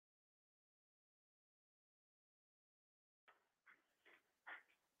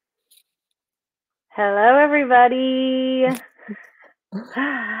Hello, everybody.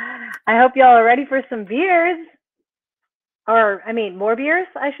 I hope y'all are ready for some beers. More beers,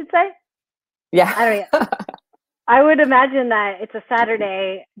 I should say. Yeah. I don't know. I would imagine that it's a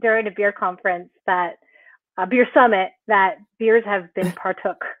Saturday during a beer conference, a beer summit, that beers have been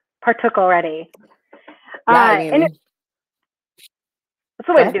partook already. Yeah, that's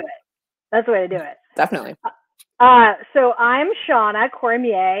the way to do it. That's the way to do it. Definitely. So I'm Shawna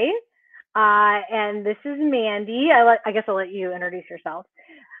Cormier. And this is Mandy. I guess I'll let you introduce yourself.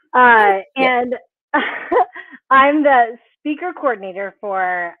 And I'm the speaker coordinator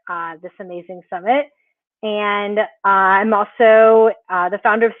for this amazing summit. And I'm also the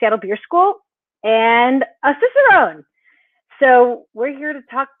founder of Seattle Beer School and a Cicerone. So we're here to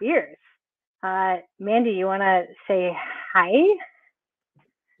talk beers. Mandy, you want to say hi?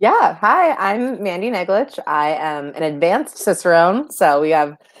 Yeah. Hi, I'm Mandy Naglich. I am an advanced Cicerone. So we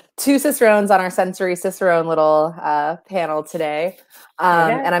have 2 Cicerones on our sensory Cicerone little panel today.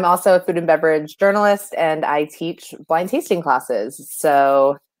 And I'm also a food and beverage journalist, and I teach blind tasting classes.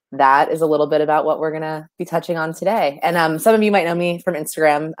 So that is a little bit about what we're going to be touching on today. And some of you might know me from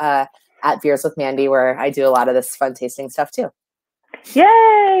Instagram at Beers with Mandy, where I do a lot of this fun tasting stuff too.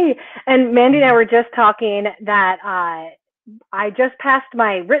 Yay! And Mandy and I were just talking that I just passed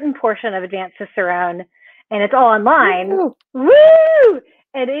my written portion of Advanced Cicerone, and it's all online. Woo!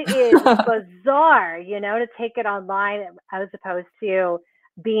 And it is bizarre, to take it online as opposed to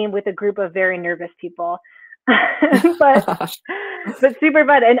being with a group of very nervous people. but super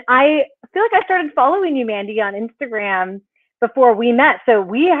fun. And I feel like I started following you, Mandy, on Instagram before we met. So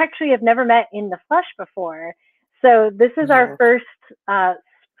we actually have never met in the flesh before. So this is our first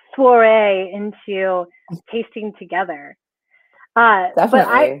soiree into tasting together. Definitely. But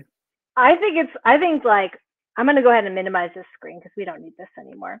I think I'm going to go ahead and minimize this screen because we don't need this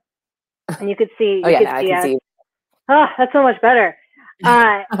anymore. And you could see. I can see. Oh, that's so much better.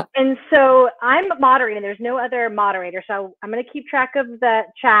 And so I'm moderating. There's no other moderator. So I'm going to keep track of the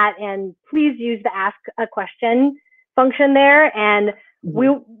chat, and please use the ask a question function there. And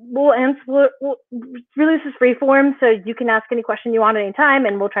we'll release this free form so you can ask any question you want at any time,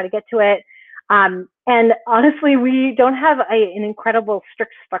 and we'll try to get to it. And honestly, we don't have an incredible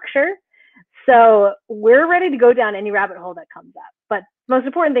strict structure. So we're ready to go down any rabbit hole that comes up. But the most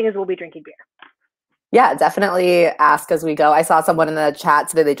important thing is we'll be drinking beer. Yeah, definitely ask as we go. I saw someone in the chat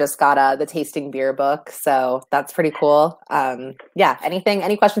today, they just got the tasting beer book. So that's pretty cool.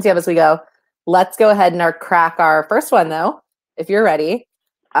 Any questions you have as we go? Let's go ahead and crack our first one, though, if you're ready.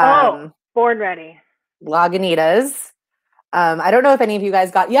 Born ready. Lagunitas. I don't know if any of you guys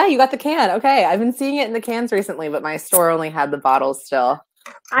you got the can. Okay, I've been seeing it in the cans recently, but my store only had the bottles still.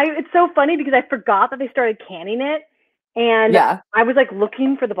 It's so funny because I forgot that they started canning it, and I was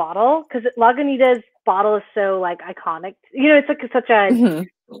looking for the bottle because Lagunitas bottle is so iconic. It's such a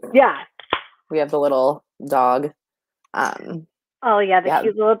We have the little dog. Cute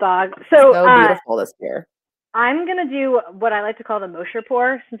little dog. So beautiful this beer. I'm gonna do what I like to call the Mosher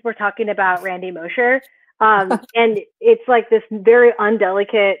pour, since we're talking about Randy Mosher. And it's this very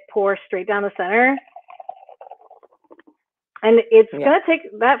undelicate pour straight down the center. And it's going to take,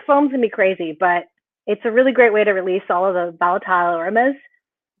 that foam's going to be crazy, but it's a really great way to release all of the volatile aromas,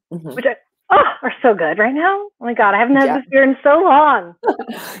 which are so good right now. Oh my God, I haven't had this beer in so long.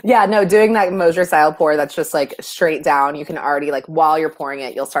 Doing that Mosher style pour, that's just straight down. You can already, while you're pouring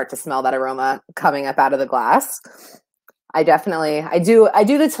it, you'll start to smell that aroma coming up out of the glass. I do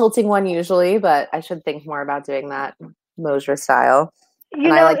the tilting one usually, but I should think more about doing that Mosher style.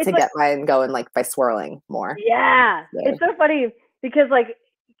 I like to get mine going by swirling more. Yeah. It's so funny because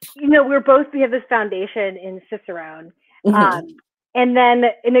we have this foundation in Cicerone. And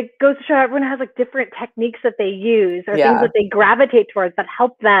it goes to show everyone has different techniques that they use or things that they gravitate towards that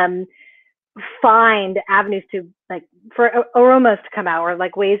help them find avenues to for aromas to come out, or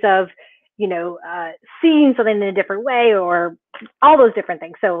ways of seeing something in a different way, or all those different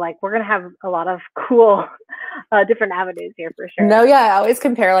things. So we're going to have a lot of cool different avenues here for sure. No, I always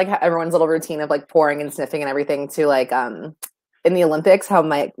compare everyone's little routine of pouring and sniffing and everything to in the Olympics, how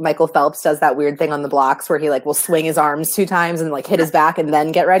Michael Phelps does that weird thing on the blocks where he will swing his arms 2 times and hit his back and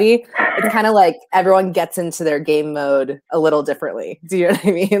then get ready. It's kind of everyone gets into their game mode a little differently. Do you know what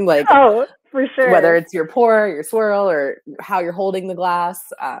I mean? Oh, for sure. Whether it's your pour, your swirl, or how you're holding the glass,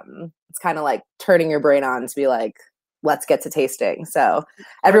 it's kind of turning your brain on to be let's get to tasting. So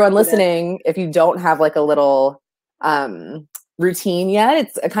everyone listening, if you don't have a little routine yet,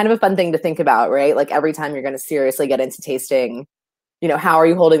 it's a kind of a fun thing to think about, right? Every time you're going to seriously get into tasting, how are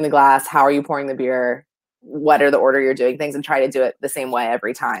you holding the glass? How are you pouring the beer? What are the order you're doing things, and try to do it the same way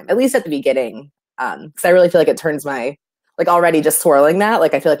every time, at least at the beginning. Because I really feel like it turns my, like already just swirling that,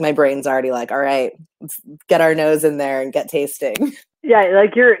 like I feel like my brain's already like, all right, let's get our nose in there and get tasting. Yeah,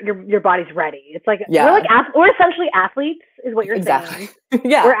 like your body's ready. It's like we're essentially athletes, is what you're saying.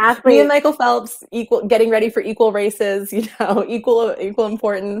 Yeah, we're athletes. Me and Michael Phelps, getting ready for equal races. Equal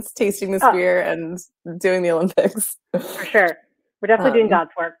importance, tasting this beer and doing the Olympics. For sure, we're definitely doing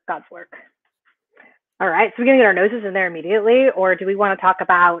God's work. God's work. All right, so we're gonna get our noses in there immediately, or do we want to talk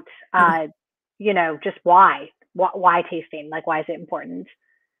about, just why tasting? Like, why is it important?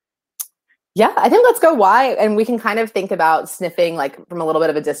 Yeah, I think let's go why, and we can kind of think about sniffing like from a little bit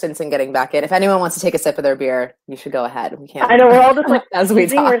of a distance and getting back in. If anyone wants to take a sip of their beer, you should go ahead. We can't. I know, we're all just like as we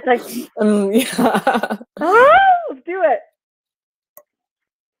talk. We're like, let's do it.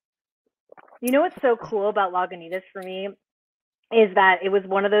 You know what's so cool about Lagunitas for me is that it was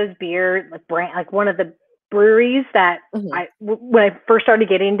one of those beer like one of the breweries that when I first started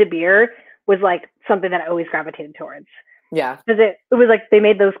getting into beer was like something that I always gravitated towards. Yeah, because it was like they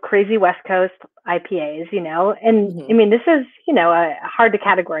made those crazy West Coast IPAs, and I mean, this is, a hard to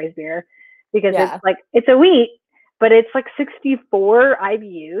categorize beer because it's like, it's a wheat, but it's like 64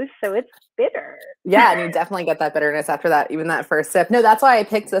 IBUs, so it's bitter. Yeah, and you definitely get that bitterness after that, even that first sip. No, that's why I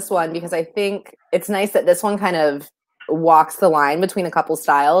picked this one, because I think it's nice that this one kind of walks the line between a couple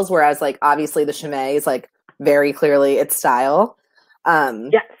styles, whereas like obviously the Chimay is like very clearly its style.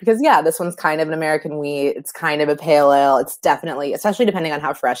 Because this one's kind of an American wheat. It's kind of a pale ale. It's definitely, especially depending on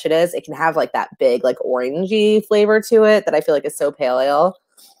how fresh it is, it can have like that big like orangey flavor to it that I feel like is so pale ale.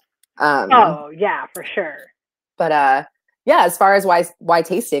 For sure. But as far as why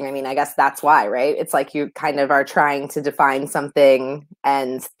tasting, I mean, I guess that's why, right? It's like you kind of are trying to define something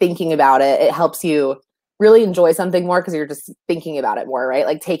and thinking about it. It helps you really enjoy something more because you're just thinking about it more, right?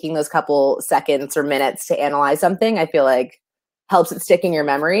 Like taking those couple seconds or minutes to analyze something, I feel like helps it stick in your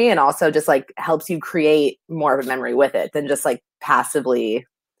memory, and also just like helps you create more of a memory with it than just like passively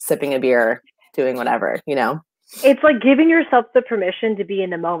sipping a beer, doing whatever, It's like giving yourself the permission to be in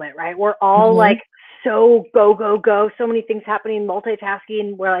the moment, right? We're all like so go, so many things happening,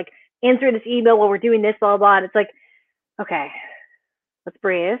 multitasking. We're like answering this email while we're doing this, blah, blah. And it's like, okay, let's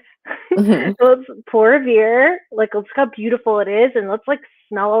breathe. Let's pour a beer. Like, let's see how beautiful it is. And let's like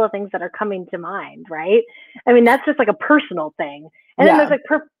smell all the things that are coming to mind, right? I mean, that's just like a personal thing. And then there's like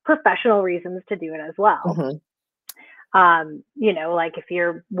professional reasons to do it as well. Like if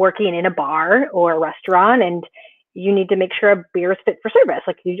you're working in a bar or a restaurant and you need to make sure a beer is fit for service,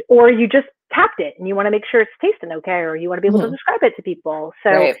 or you just tapped it and you want to make sure it's tasting okay, or you want to be able to describe it to people.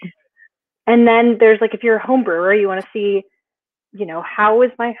 So, and then there's like, if you're a home brewer, you want to see, how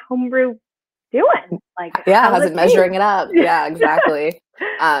is my homebrew doing? Like, how's it measuring it up? Yeah, exactly.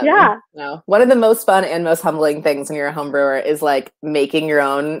 One of the most fun and most humbling things when you're a home brewer is like making your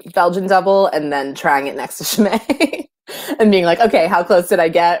own Belgian double and then trying it next to Chimay and being like, okay, how close did I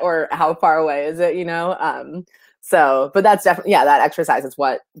get, or how far away is it? But that's definitely, that exercise is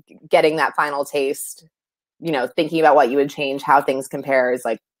what getting that final taste, thinking about what you would change, how things compare is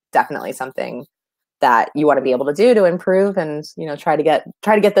like definitely something that you want to be able to do to improve and, try to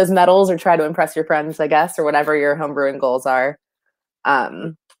get those medals or try to impress your friends, I guess, or whatever your homebrewing goals are.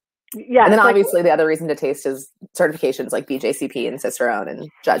 And then obviously the other reason to taste is certifications like BJCP and Cicerone and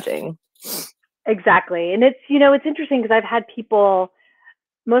judging. Exactly. And it's, it's interesting because I've had people,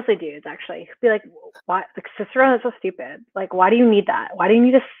 mostly dudes actually, be like, why, like, Cicerone is so stupid. Like, why do you need that? Why do you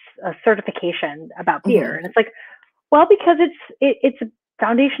need a certification about beer? And it's like, well, because it's a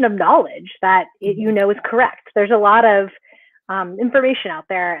foundation of knowledge that is correct. There's a lot of information out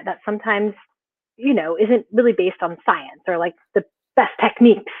there that sometimes, isn't really based on science or like the best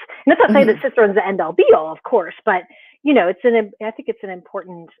techniques. And that's not saying that Cicerone's the end all be all, of course, but I think it's an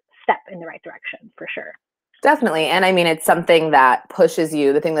important step in the right direction for sure. Definitely. And I mean, it's something that pushes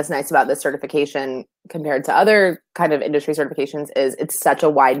you. The thing that's nice about this certification compared to other kind of industry certifications is it's such a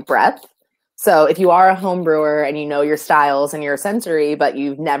wide breadth. So if you are a home brewer and you know your styles and your sensory, but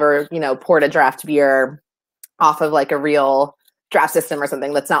you've never, poured a draft beer off of like a real draft system or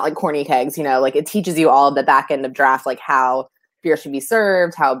something that's not like corny kegs, like it teaches you all of the back end of draft, like how beer should be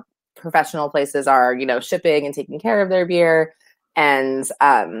served, how professional places are, shipping and taking care of their beer. And,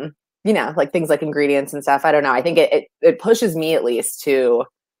 like things like ingredients and stuff. I don't know. I think it pushes me at least to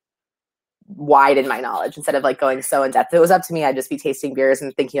widen my knowledge instead of like going so in depth. If it was up to me, I'd just be tasting beers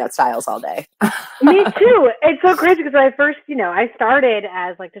and thinking about styles all day. Me too. It's so crazy because when I first, I started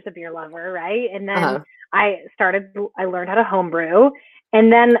as like just a beer lover, right? And then I learned how to homebrew.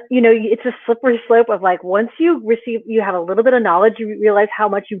 And then, it's a slippery slope of like, once you have a little bit of knowledge, you realize how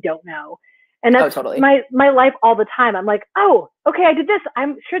much you don't know. And that's totally my life all the time. I'm like, oh, okay, I did this.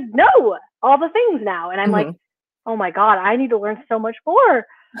 I should know all the things now. And I'm like, oh my God, I need to learn so much more.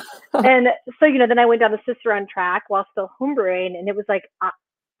 And so, then I went down the Cicerone track while still homebrewing, and it was like,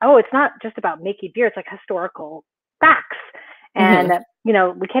 oh, it's not just about making beer. It's like historical facts. And,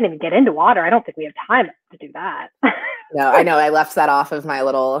 we can't even get into water. I don't think we have time to do that. No, I know. I left that off of my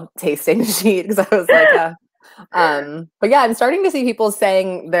little tasting sheet because I was like, but yeah, I'm starting to see people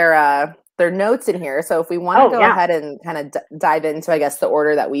saying their notes in here. So if we want to go ahead and kind of dive into, I guess, the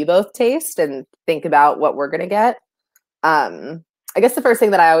order that we both taste and think about what we're going to get. I guess the first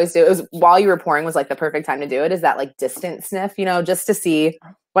thing that I always do is while you were pouring was like the perfect time to do it is that like distant sniff, just to see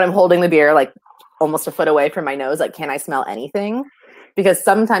when I'm holding the beer, like almost a foot away from my nose, like, can I smell anything? Because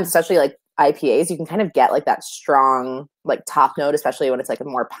sometimes, especially like IPAs, you can kind of get like that strong, like top note, especially when it's like a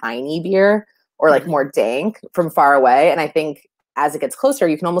more piney beer or like more dank from far away. And I think as it gets closer,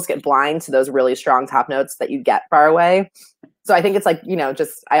 you can almost get blind to those really strong top notes that you get far away. So I think it's like,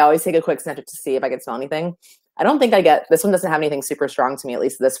 I always take a quick sniff to see if I can smell anything. I don't think this one doesn't have anything super strong to me, at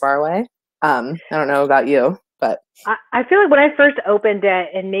least this far away. I don't know about you, but. I feel like when I first opened it,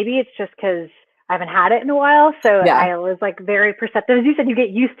 and maybe it's just because I haven't had it in a while, so I was like very perceptive. As you said, you get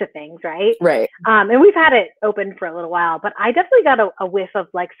used to things, right? Right. And we've had it open for a little while, but I definitely got a whiff of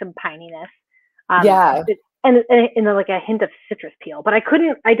like some pininess. And like a hint of citrus peel, but I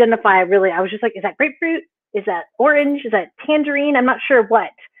couldn't identify really. I was just like, is that grapefruit? Is that orange? Is that tangerine? I'm not sure what.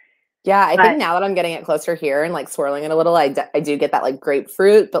 Yeah, I think now that I'm getting it closer here and like swirling it a little, I do get that like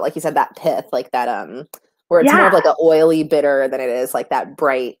grapefruit, but like you said, that pith, like that where it's more of like an oily bitter than it is like that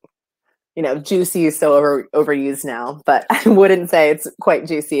bright, juicy is so overused now, but I wouldn't say it's quite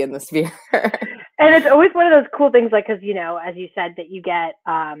juicy in this beer. And it's always one of those cool things, like, because as you said, that you get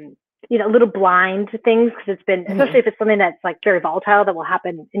a little blind to things, because it's been, especially if it's something that's like very volatile that will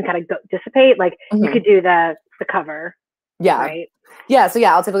happen and kind of dissipate. Like you could do the cover. Yeah. Right. Yeah. So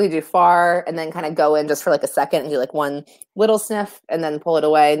I'll typically do far and then kind of go in just for like a second and do like one little sniff and then pull it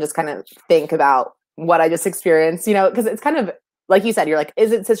away and just kind of think about what I just experienced, because it's kind of like you said, you're like,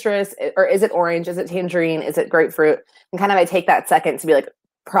 is it citrus or is it orange? Is it tangerine? Is it grapefruit? And kind of, I take that second to be like,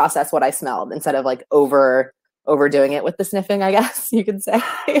 process what I smelled instead of like overdoing it with the sniffing, I guess you could say.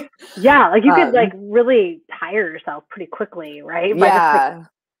 Yeah. Like you could like really tire yourself pretty quickly. Right. Yeah.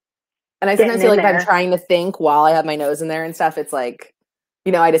 And I sometimes feel like if I'm trying to think while I have my nose in there and stuff, it's like,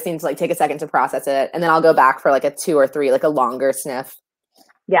 I just need to like take a second to process it. And then I'll go back for like a 2 or 3, like a longer sniff.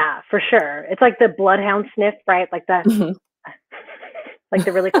 Yeah, for sure. It's like the bloodhound sniff, right? Like that, like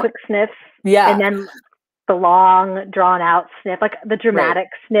the really quick sniff. Yeah. And then the long drawn out sniff, like the dramatic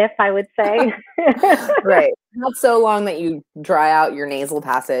sniff, I would say. Right. Not so long that you dry out your nasal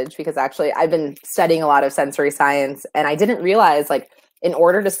passage, because actually I've been studying a lot of sensory science and I didn't realize like, in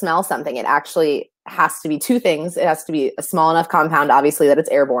order to smell something, it actually has to be 2 things. It has to be a small enough compound, obviously, that it's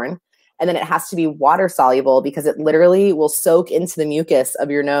airborne. And then it has to be water soluble, because it literally will soak into the mucus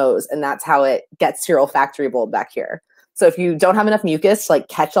of your nose. And that's how it gets to your olfactory bulb back here. So if you don't have enough mucus to like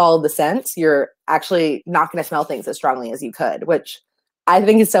catch all of the scents, you're actually not going to smell things as strongly as you could, which I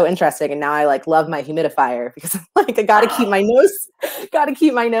think is so interesting. And now I like love my humidifier, because I'm like, I got to keep my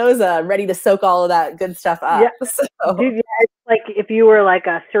nose ready to soak all of that good stuff up. Yeah. So. Dude, yeah, it's like if you were like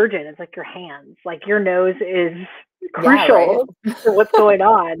a surgeon, it's like your hands, like your nose is crucial to what's going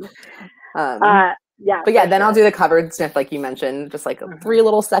on. But yeah, then I'll do the covered sniff, like you mentioned, just like a 3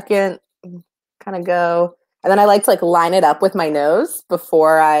 little second kind of go. And then I like to like line it up with my nose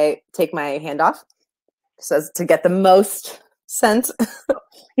before I take my hand off, so to get the most scent.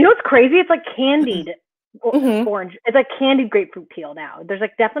 What's crazy? It's like candied orange. It's like candied grapefruit peel now. There's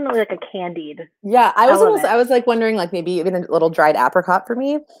like definitely like a candied. Yeah, I was like wondering like maybe even a little dried apricot for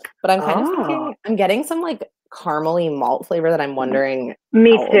me, but I'm kind of thinking I'm getting some like caramely malt flavor that I'm wondering.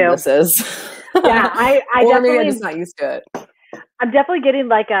 Me how too. Old this is. Yeah, I or definitely, maybe I'm just not used to it. I'm definitely getting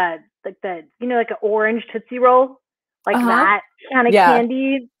like an orange Tootsie Roll, like that kind of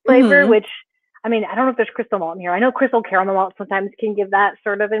candied flavor, which, I mean, I don't know if there's crystal malt in here. I know crystal caramel malt sometimes can give that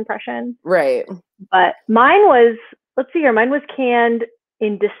sort of impression. Right. But mine was, let's see here, mine was canned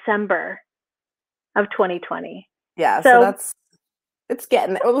in December of 2020. Yeah, so it's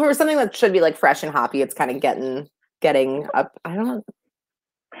getting, for something that should be like fresh and hoppy, it's kind of getting up. I don't know.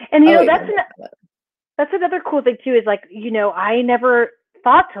 And that's another cool thing too, is like, I never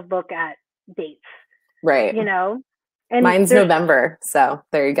thought to look at dates. Right. And mine's November, so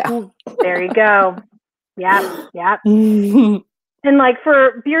there you go. There you go. Yeah. And like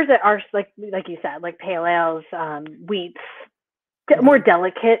for beers that are like you said, like pale ales, wheats, more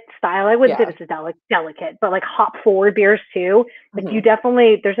delicate style. I wouldn't say this is delicate, but like hop forward beers too. Like you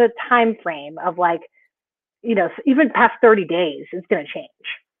definitely, there's a time frame of like, even past 30 days, it's going to change.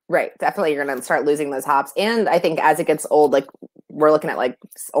 Right. Definitely you're going to start losing those hops. And I think as it gets old, like we're looking at like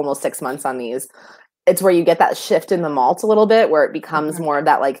almost 6 months on these, it's where you get that shift in the malt a little bit where it becomes more of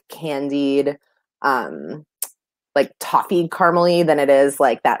that like candied, like toffee caramely than it is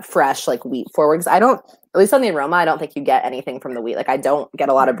like that fresh, like wheat forward. Cause I don't, at least on the aroma, I don't think you get anything from the wheat. Like I don't get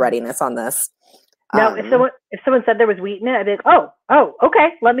a lot of breadiness on this. No, if someone said there was wheat in it, I'd be like, oh,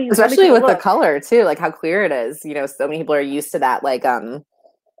 okay. Especially with the color too, like how clear it is. You know, so many people are used to that, like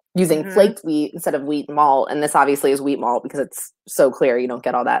using flaked wheat instead of wheat malt, and this obviously is wheat malt because it's so clear. You don't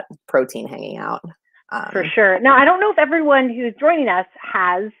get all that protein hanging out. For sure. Now, I don't know if everyone who's joining us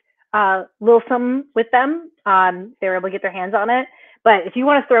has little something with them. They're able to get their hands on it. But if you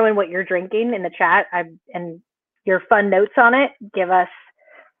want to throw in what you're drinking in the chat and your fun notes on it,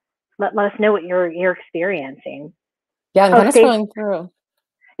 let us know what you're experiencing. Yeah, I'm kind of scrolling through.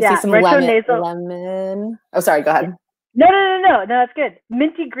 Yeah, see some lemon. Oh, sorry. Go ahead. No, that's good.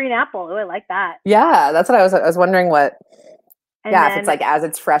 Minty green apple. Oh, I like that. Yeah, that's what I was wondering what. And if it's like as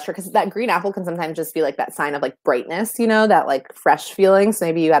it's fresher, because that green apple can sometimes just be like that sign of like brightness, you know, that like fresh feeling. So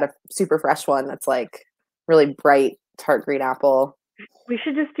maybe you had a super fresh one that's like really bright tart green apple. We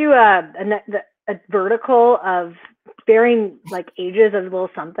should just do a vertical of varying like ages of a little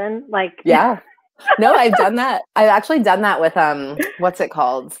something like. Yeah. No, I've done that. I've actually done that with what's it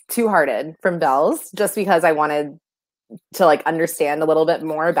called? Two Hearted from Bell's, just because I wanted to like understand a little bit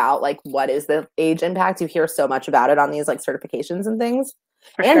more about like what is the age impact. You hear so much about it on these like certifications and things.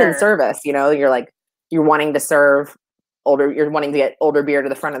 In service, you know, you're wanting to serve you're wanting to get older beer to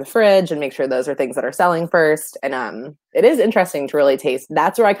the front of the fridge and make sure those are things that are selling first. And it is interesting to really taste.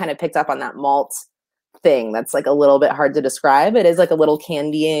 That's where I kind of picked up on that malt thing that's like a little bit hard to describe. It is like a little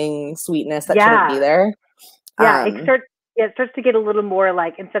candying sweetness that shouldn't be there. Yeah, it starts to get a little more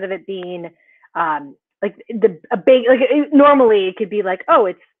like, instead of it being like normally it could be like, oh,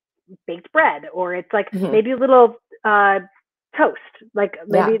 it's baked bread, or it's like maybe a little toast, like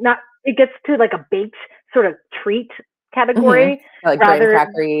maybe not. It gets to like a baked sort of treat category, like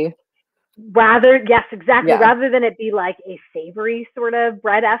crackery. Yes, exactly. Rather than it be like a savory sort of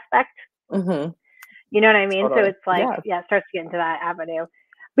bread aspect. You know what I mean? Totally. So it's like, it starts to get into that avenue.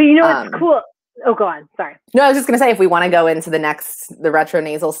 But you know what's cool? Oh, go on. Sorry. No, I was just going to say, if we want to go into the retro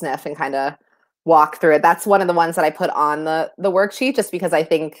nasal sniff and kind of walk through it, that's one of the ones that I put on the worksheet, just because I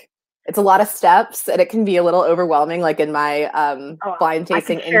think it's a lot of steps and it can be a little overwhelming. Like in my blind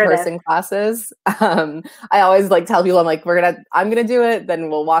tasting in-person classes, I always like tell people, I'm like, I'm going to do it. Then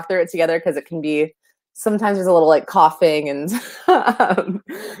we'll walk through it together, because it can be, sometimes there's a little like coughing and,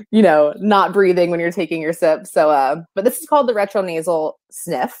 you know, not breathing when you're taking your sip. So, but this is called the retro nasal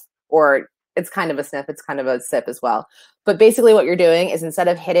sniff, or it's kind of a sniff. It's kind of a sip as well. But basically what you're doing is, instead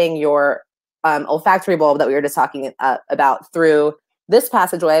of hitting your olfactory bulb that we were just talking about through this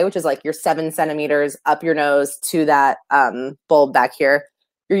passageway, which is like your 7 centimeters up your nose to that bulb back here,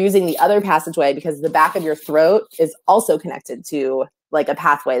 you're using the other passageway, because the back of your throat is also connected to like a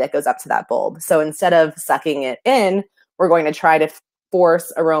pathway that goes up to that bulb. So instead of sucking it in, we're going to try to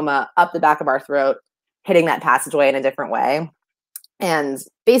force aroma up the back of our throat, hitting that passageway in a different way. And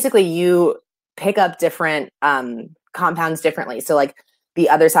basically you pick up different compounds differently. So like the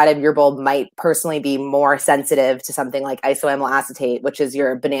other side of your bulb might personally be more sensitive to something like isoamyl acetate, which is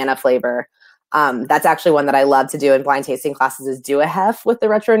your banana flavor. That's actually one that I love to do in blind tasting classes, is do a hef with the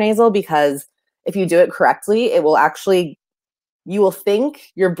retronasal, because if you do it correctly, it will actually, your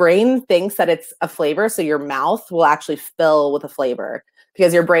brain thinks that it's a flavor. So your mouth will actually fill with a flavor,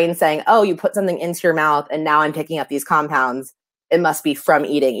 because your brain's saying, oh, you put something into your mouth and now I'm picking up these compounds. It must be from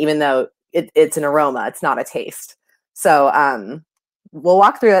eating, even though it's an aroma. It's not a taste. So we'll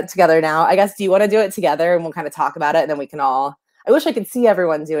walk through that together now. I guess, do you want to do it together and we'll kind of talk about it, and then we can all, I wish I could see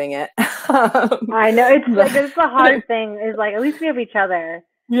everyone doing it. I know, it's the hard thing is like, at least we have each other.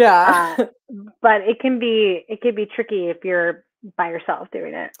 Yeah. But it can be tricky if you're by yourself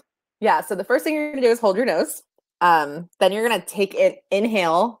doing it. Yeah. So the first thing you're going to do is hold your nose. Then you're going to take it,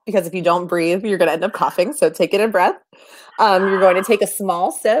 inhale, because if you don't breathe, you're going to end up coughing. So take it in breath. You're going to take a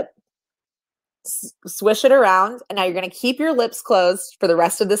small sip, swish it around, and now you're going to keep your lips closed for the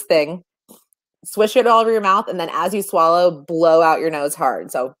rest of this thing. Swish it all over your mouth, and then as you swallow, blow out your nose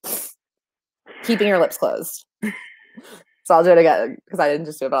hard. So keeping your lips closed. So I'll do it again, because I didn't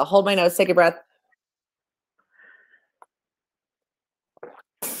just do it, but I'll hold my nose, take a breath.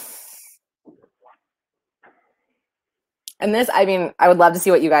 And this, I mean, I would love to see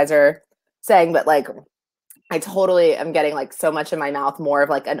what you guys are saying, but like, I totally am getting like so much in my mouth, more of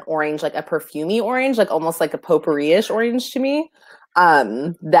like an orange, like a perfumey orange, like almost like a potpourri-ish orange to me,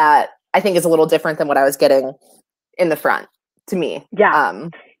 that I think is a little different than what I was getting in the front to me. Yeah.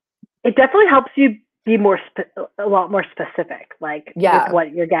 it definitely helps you be a lot more specific, like Yeah. with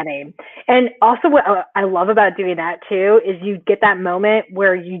what you're getting. And also what I love about doing that too is you get that moment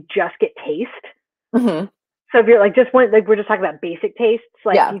where you just get taste. Mm-hmm. So if you're like we're just talking about basic tastes,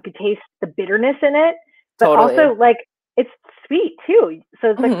 like you could taste the bitterness in it, but also like it's sweet too.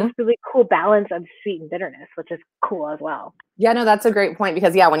 So it's like this really cool balance of sweet and bitterness, which is cool as well. Yeah, no, that's a great point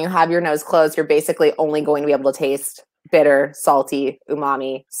because when you have your nose closed, you're basically only going to be able to taste bitter, salty,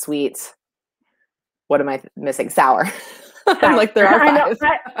 umami, sweet. What am I missing? Sour. I'm like, there are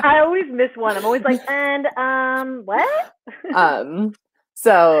five. I always miss one. I'm always like, and what?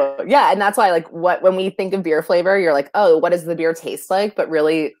 So yeah, and that's why like when we think of beer flavor, you're like, oh, what does the beer taste like? But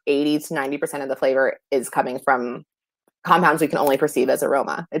really 80 to 90% of the flavor is coming from compounds we can only perceive as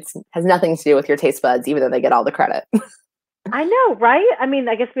aroma. It has nothing to do with your taste buds, even though they get all the credit. I know, right? I mean,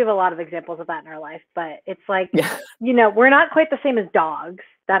 I guess we have a lot of examples of that in our life, but it's like, we're not quite the same as dogs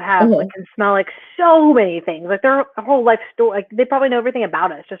that have like can smell like so many things. Like their whole life story, like they probably know everything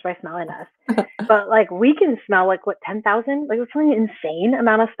about us just by smelling us. But like we can smell like 10,000, like it's an insane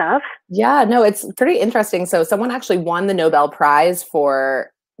amount of stuff. Yeah, no, it's pretty interesting. So someone actually won the Nobel Prize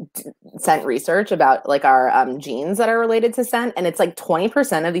for scent research about like our genes that are related to scent, and it's like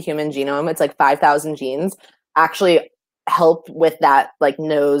 20% of the human genome. It's like 5,000 genes actually help with that, like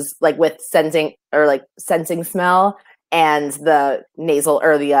nose, like with sensing or like sensing smell and the nasal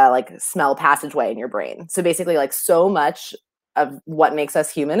or the like smell passageway in your brain. So basically, like so much of what makes us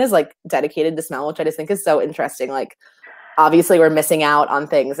human is like dedicated to smell, which I just think is so interesting. Like obviously we're missing out on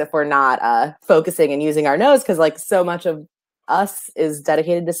things if we're not focusing and using our nose, because like so much of us is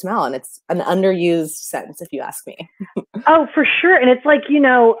dedicated to smell, and it's an underused sense if you ask me. Oh, for sure. And it's like,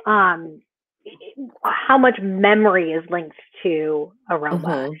 how much memory is linked to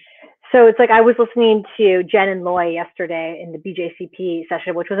aroma. So it's like I was listening to Jen and Loy yesterday in the BJCP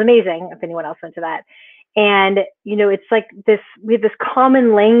session, which was amazing if anyone else went to that. And, it's like we have this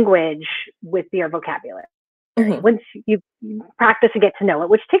common language with beer vocabulary. Once you practice and get to know it,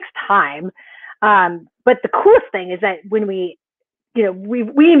 which takes time. But the coolest thing is that when we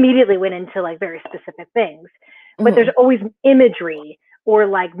immediately went into like very specific things, but there's always imagery or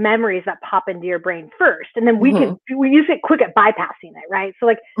like memories that pop into your brain first. And then we use it quick at bypassing it, right? So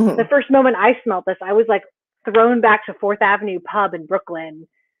like the first moment I smelled this, I was like thrown back to 4th Avenue pub in Brooklyn.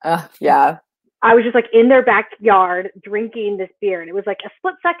 Yeah. I was just like in their backyard drinking this beer, and it was like a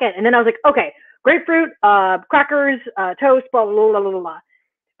split second. And then I was like, okay, grapefruit, crackers, toast, blah, blah, blah, blah, blah.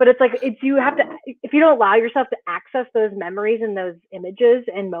 But it's like, if you don't allow yourself to access those memories and those images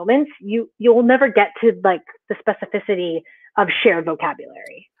and moments, you'll never get to like the specificity of shared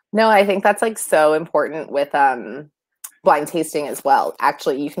vocabulary. No, I think that's like so important with blind tasting as well.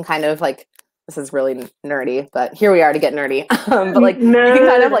 Actually, you can kind of like, this is really nerdy, but here we are to get nerdy. But like you can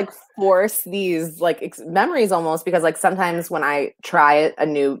kind of like force these like memories almost, because like sometimes when I try a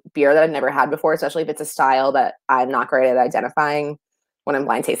new beer that I've never had before, especially if it's a style that I'm not great at identifying when I'm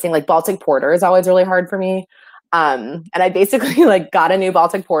blind tasting, like Baltic Porter is always really hard for me. And I basically like got a new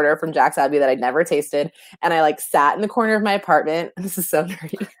Baltic Porter from Jack's Abbey that I'd never tasted. And I like sat in the corner of my apartment. This is so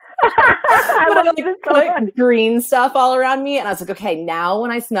nerdy. I put green stuff all around me, and I was like, okay, now when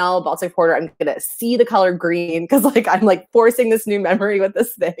I smell Baltic Porter, I'm gonna see the color green, because like I'm like forcing this new memory with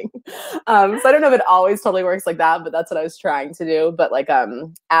this thing. So I don't know if it always totally works like that, but that's what I was trying to do. But like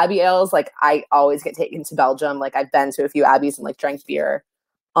Abbey ales, like I always get taken to Belgium. Like I've been to a few Abbeys and like drank beer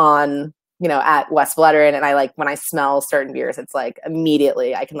on at West Floodland, and I like when I smell certain beers, it's like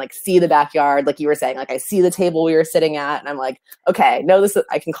immediately I can like see the backyard, like you were saying, like I see the table we were sitting at, and I'm like, okay, no,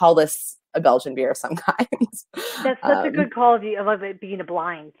 I can call this a Belgian beer of some kind. That's such a good quality of it being a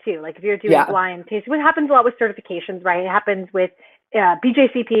blind too. Like if you're doing blind tasting, what happens a lot with certifications, right? It happens with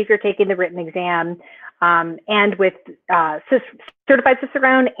BJCP if you're taking the written exam, and with Certified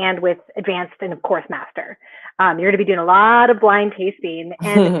Cicerone, and with Advanced, and of course Master. You're going to be doing a lot of blind tasting.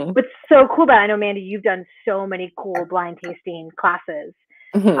 And what's so cool about it, I know, Mandy, you've done so many cool blind tasting classes,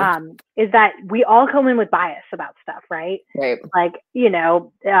 is that we all come in with bias about stuff, right? Right. Like,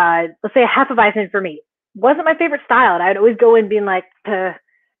 let's say a Hefeweizen for me wasn't my favorite style, and I'd always go in being like, blah,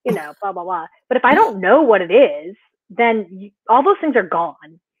 blah, blah. But if I don't know what it is, then all those things are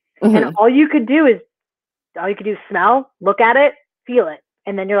gone. And all you could do is smell, look at it, feel it.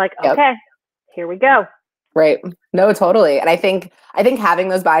 And then you're like, okay, here we go. Right. No, totally. And I think having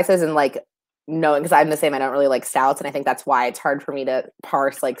those biases and like knowing, because I'm the same, I don't really like stouts. And I think that's why it's hard for me to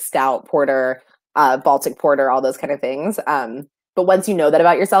parse like stout, porter, Baltic Porter, all those kind of things. But once you know that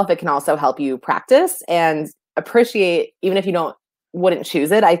about yourself, it can also help you practice and appreciate, even if you wouldn't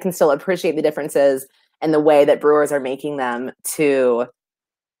choose it, I can still appreciate the differences and the way that brewers are making them to,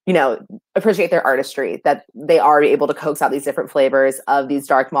 appreciate their artistry, that they are able to coax out these different flavors of these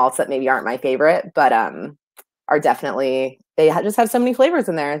dark malts that maybe aren't my favorite, but are definitely, just have so many flavors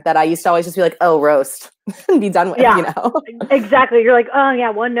in there that I used to always just be like, oh, roast and be done with, Exactly. You're like, oh yeah,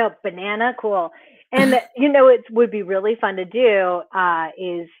 one note, banana, cool. And it would be really fun to do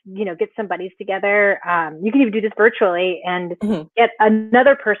is, get some buddies together. You can even do this virtually and get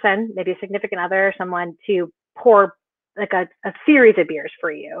another person, maybe a significant other, someone to pour like a series of beers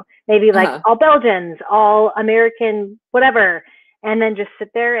for you. Maybe like all Belgians, all American, whatever. And then just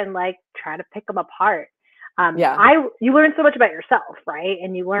sit there and like try to pick them apart. You learn so much about yourself, right?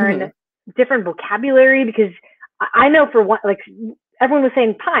 And you learn different vocabulary, because I know for one, like everyone was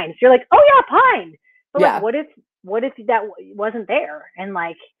saying pine. So you're like, oh yeah, pine. But like, what if that wasn't there? And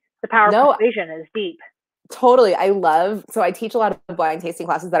like the power of persuasion is deep. Totally. So I teach a lot of blind tasting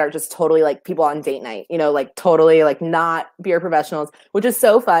classes that are just totally like people on date night, like totally like not beer professionals, which is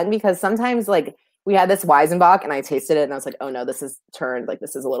so fun because sometimes like we had this Weizenbach and I tasted it and I was like, oh no, this is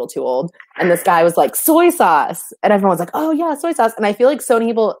a little too old. And this guy was like, soy sauce. And everyone was like, oh yeah, soy sauce. And I feel like so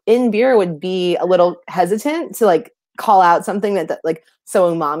many people in beer would be a little hesitant to like call out something that like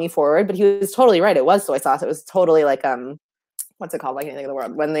so umami forward, but he was totally right. It was soy sauce. It was totally like, what's it called? I can't think of the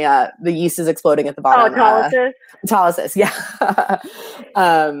word. When the yeast is exploding at the bottom. Autolysis. Autolysis, yeah.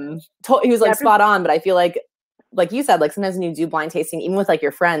 He was like spot on, but I feel like you said, like sometimes when you do blind tasting, even with like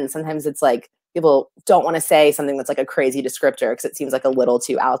your friends, sometimes it's like people don't want to say something that's like a crazy descriptor because it seems like a little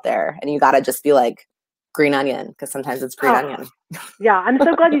too out there, and you got to just be like green onion, because sometimes it's green onion. Yeah, I'm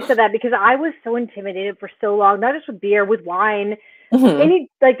so glad you said that, because I was so intimidated for so long, not just with beer, with wine.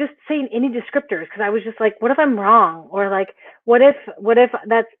 Just saying any descriptors, because I was just like, what if I'm wrong? Or like, what if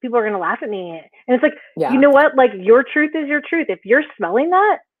that's people are gonna laugh at me? And it's like, you know what? Like, your truth is your truth. If you're smelling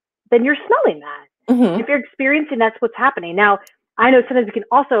that, then you're smelling that. If you're experiencing, that's what's happening. Now, I know sometimes we can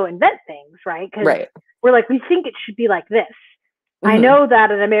also invent things, right? Because we're like, we think it should be like this. I know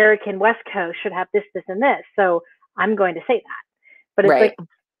that an American West Coast should have this, this, and this, so I'm going to say that. But it's like,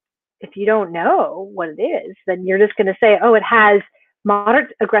 if you don't know what it is, then you're just going to say, oh, it has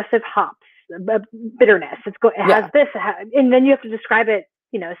moderate aggressive hops, bitterness. It has this, and then you have to describe it,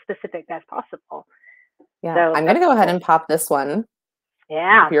 as specific as possible. Yeah, so I'm going to go ahead and pop this one.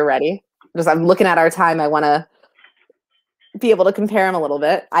 Yeah. If you're ready. Because I'm looking at our time. I want to be able to compare them a little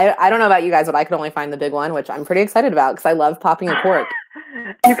bit. I don't know about you guys, but I could only find the big one, which I'm pretty excited about because I love popping a cork.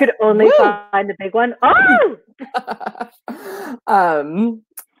 You could only find the big one? Oh!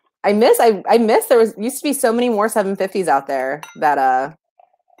 I miss there used to be so many more 750s out there that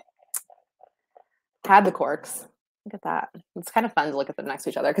had the corks. Look at that. It's kind of fun to look at them next to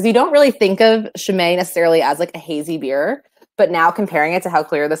each other because you don't really think of Chimay necessarily as like a hazy beer, but now comparing it to how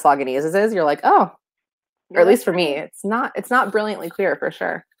clear this Lagunitas is, you're like, oh, or at least for me, it's not brilliantly clear for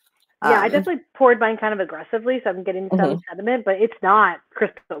sure. Yeah, I definitely poured mine kind of aggressively, so I'm getting some sediment, but it's not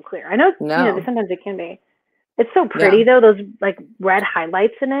crystal clear. I know, sometimes it can be. It's so pretty though, those like red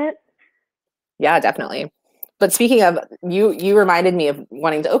highlights in it. Yeah, definitely. But speaking of, you reminded me of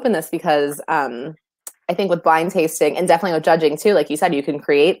wanting to open this because I think with blind tasting and definitely with judging too, like you said, you can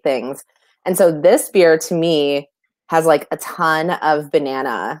create things. And so this beer to me has like a ton of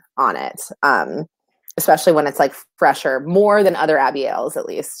banana on it. Especially when it's like fresher, more than other Abbey ales at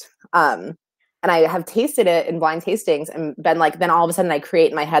least. And I have tasted it in blind tastings and been like, then all of a sudden I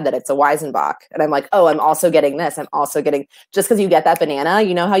create in my head that it's a Weizenbach. And I'm like, oh, I'm also getting this. I'm also getting, just because you get that banana,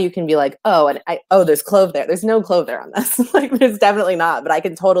 you know how you can be like, oh, there's clove there. There's no clove there on this. Like there's definitely not, but I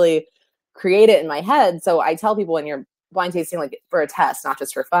can totally create it in my head. So I tell people when you're blind tasting, like for a test, not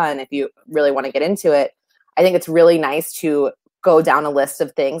just for fun, if you really want to get into it, I think it's really nice to go down a list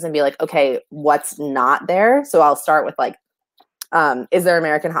of things and be like, okay, what's not there? So I'll start with like, is there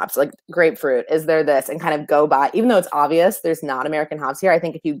American hops? Like grapefruit, is there this? And kind of go by, even though it's obvious there's not American hops here. I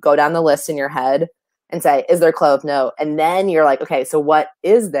think if you go down the list in your head and say, is there clove? No. And then you're like, okay, so what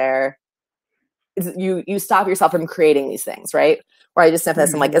is there? You stop yourself from creating these things, right? Where I just sniff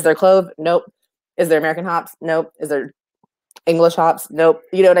this, I'm like, is there clove? Nope. Is there American hops? Nope. Is there English hops? Nope.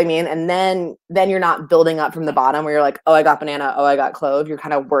 You know what I mean? And then you're not building up from the bottom where you're like, oh, I got banana. Oh, I got clove. You're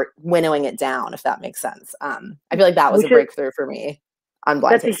kind of winnowing it down, if that makes sense. I feel like that was a breakthrough for me on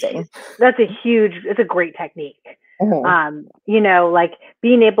blind tasting. It's a great technique. Like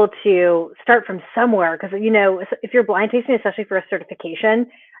being able to start from somewhere, because, if you're blind tasting, especially for a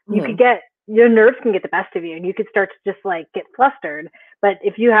certification, you could get, your nerves can get the best of you and you could start to just like get flustered. But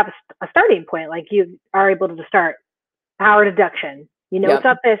if you have a starting point, like you are able to start power deduction, it's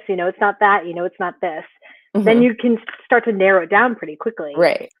not this, it's not that, it's not this. then you can start to narrow it down pretty quickly.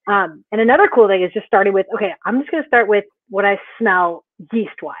 Right. And another cool thing is just starting with, okay, I'm just going to start with what I smell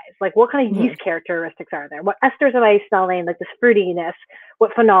yeast-wise. Like, what kind of yeast characteristics are there? What esters am I smelling? Like this fruitiness,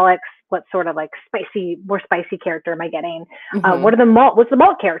 what phenolics, what sort of like more spicy character am I getting? What's the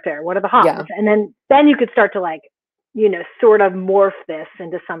malt character? What are the hops? Yeah. And then you could start to like, sort of morph this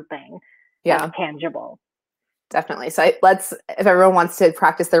into something that's tangible. Definitely. So if everyone wants to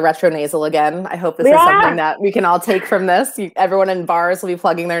practice their retronasal again, I hope this is something that we can all take from this. Everyone in bars will be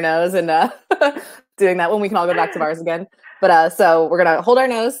plugging their nose and doing that when we can all go back to bars again. But so we're going to hold our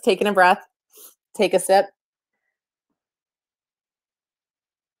nose, taking a breath, take a sip.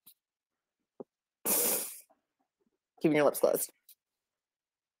 Keeping your lips closed.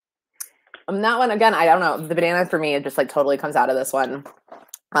 That one, again, I don't know. The banana for me, it just like totally comes out of this one.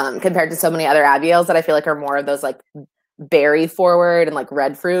 Compared to so many other Abbey ales that I feel like are more of those like berry forward and like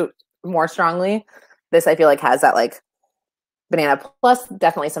red fruit more strongly. This I feel like has that like banana plus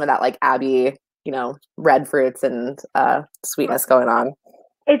definitely some of that like Abbey, red fruits and sweetness going on.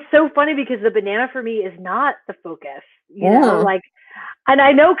 It's so funny because the banana for me is not the focus, you know, like, and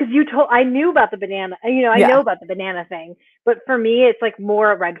I know because I knew about the banana, I know about the banana thing, but for me, it's like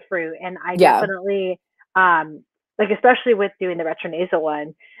more red fruit. And I definitely, like, especially with doing the retronasal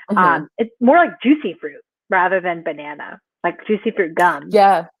one, it's more like juicy fruit rather than banana, like juicy fruit gum.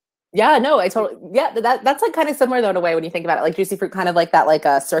 Yeah. No, I totally, that's like kind of similar though in a way when you think about it, like juicy fruit, kind of like that, like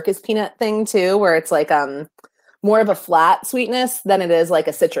a circus peanut thing too, where it's like, more of a flat sweetness than it is like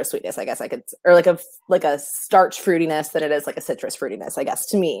a citrus sweetness, I guess I could, or like a starch fruitiness than it is like a citrus fruitiness, I guess,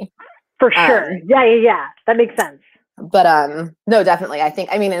 to me. For sure. Yeah. That makes sense. But no, definitely.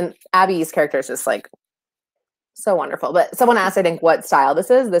 I mean, and Abby's character is just like so wonderful. But someone asked, I think, what style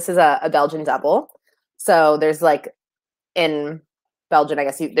this is. This is a Belgian double. So there's like in Belgian, I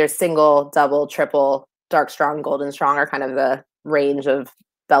guess there's single, double, triple, dark strong, golden strong are kind of the range of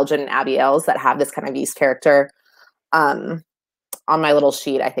Belgian Abbey ales that have this kind of yeast character. On my little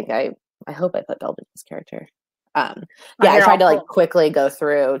sheet, I think I hope I put Belgian yeast character. I tried to like quickly go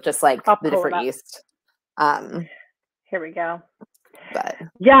through just like the different yeast. Here we go. But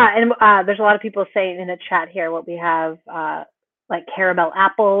and there's a lot of people saying in the chat here what we have, like caramel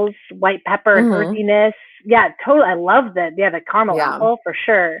apples, white pepper, and earthiness. Yeah, totally. I love the caramel apple for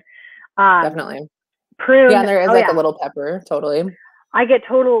sure. Definitely. Prune. Yeah, and there is a little pepper, totally. I get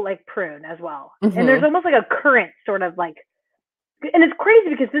total like prune as well. And there's almost like a current sort of like, and it's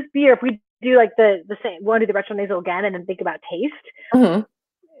crazy because this beer, if we do like the same, we want to do the retronasal again and then think about taste,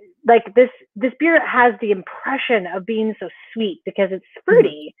 like this beer has the impression of being so sweet because it's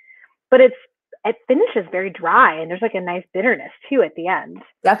fruity, but it finishes very dry and there's like a nice bitterness too at the end.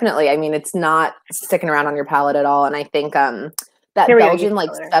 Definitely. I mean, it's not sticking around on your palate at all. And I think, that Belgian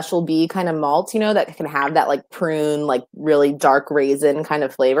like special bee kind of malt, that can have that like prune, like really dark raisin kind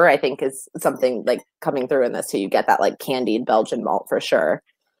of flavor, I think is something like coming through in this too. You get that like candied Belgian malt for sure.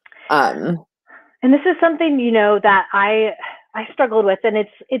 And this is something, that I struggled with, and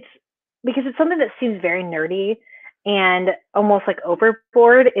it's because it's something that seems very nerdy and almost like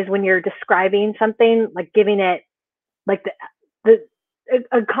overboard is when you're describing something, like giving it like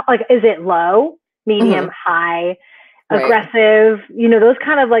like, is it low, medium, high, aggressive, those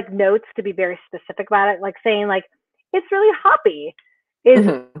kind of like notes to be very specific about it, like saying like it's really hoppy is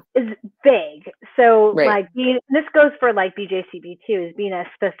vague. So like this goes for like BJCP too, is being as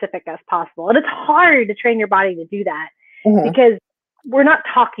specific as possible. And it's hard to train your body to do that because we're not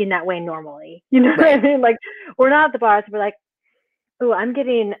talking that way normally. You know what I mean? Like we're not at the bars, we're like, oh, I'm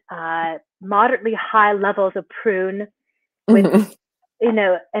getting moderately high levels of prune with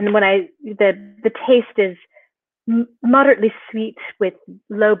and when the taste is moderately sweet with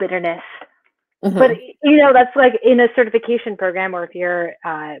low bitterness. But that's like in a certification program, or if you're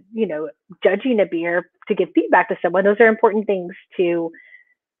judging a beer to give feedback to someone, those are important things to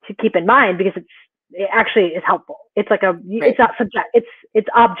keep in mind because it actually is helpful. It's like it's not it's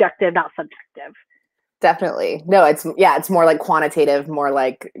objective, not subjective. Definitely. No, it's more like quantitative, more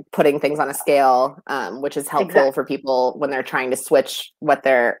like putting things on a scale, which is helpful for people when they're trying to switch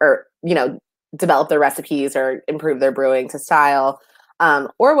develop their recipes or improve their brewing to style.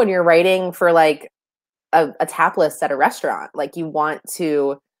 Or when you're writing for like a tap list at a restaurant, like you want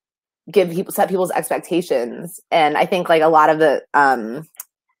to set people's expectations. And I think like a lot of the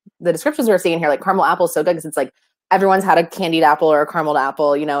descriptions we're seeing here, like caramel apple is so good because it's like everyone's had a candied apple or a carameled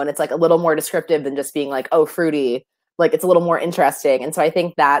apple, and it's like a little more descriptive than just being like, oh, fruity. Like it's a little more interesting. And so I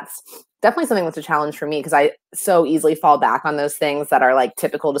think that's definitely something that's a challenge for me because I so easily fall back on those things that are like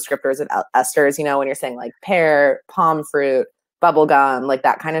typical descriptors of esters, when you're saying like pear, palm fruit, bubble gum, like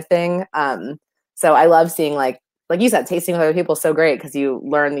that kind of thing. So I love seeing like you said, tasting with other people is so great because you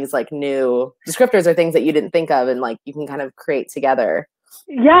learn these like new descriptors or things that you didn't think of, and like you can kind of create together.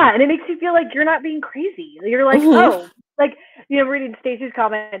 Yeah, and it makes you feel like you're not being crazy. You're like, oh, like, reading Stacy's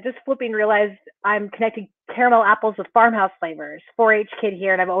comment, just flipping, realized I'm connecting caramel apples with farmhouse flavors. 4-H kid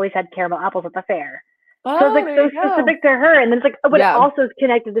here, and I've always had caramel apples at the fair. Oh, so it's like so specific to her, and then it's like, oh, but it also is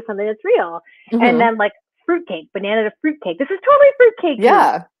connected to something that's real. And then like fruitcake, banana to fruitcake. This is totally fruitcake.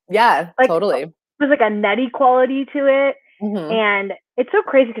 Yeah, like, totally. There's like a nutty quality to it, and it's so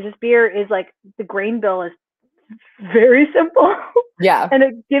crazy because this beer is like the grain bill is very simple. Yeah. And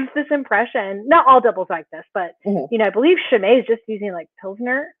it gives this impression, not all doubles like this, but I believe Chimay is just using like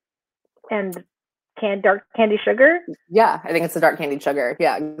Pilsner and dark candy sugar. Yeah, I think it's the dark candied sugar.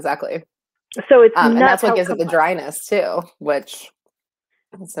 Yeah, exactly. So it's and that's what gives it the dryness too, which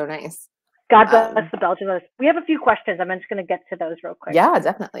is so nice. God bless the Belgians. We have a few questions. I'm just going to get to those real quick. Yeah,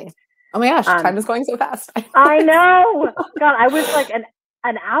 definitely. Oh my gosh, time is going so fast. I know. God, I was like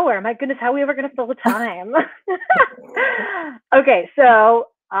an hour. My goodness, how are we ever going to fill the time? Okay, so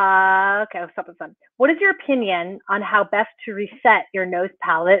let's stop with fun. What is your opinion on how best to reset your nose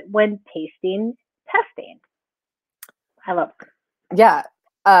palate when testing? I love it. Yeah.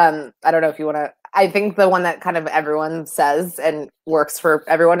 I don't know if you want to. I think the one that kind of everyone says and works for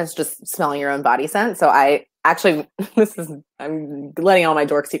everyone is just smelling your own body scent. So I actually, I'm letting all my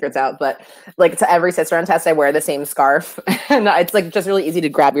dork secrets out, but like to every Cicerone test, I wear the same scarf. And it's like just really easy to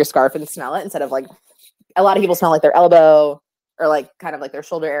grab your scarf and smell it instead of like a lot of people smell like their elbow or like kind of like their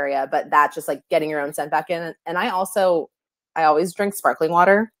shoulder area, but that's just like getting your own scent back in. And I always drink sparkling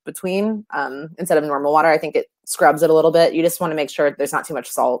water between instead of normal water. I think it scrubs it a little bit. You just want to make sure there's not too much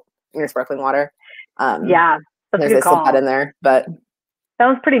salt in your sparkling water. Yeah, that's there's a slip that in there, but that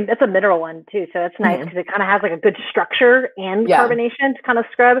one's pretty. It's a mineral one too, so it's nice because it kind of has like a good structure and carbonation to kind of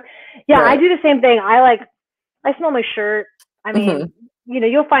scrub. Yeah, right. I do the same thing. I smell my shirt. I mean,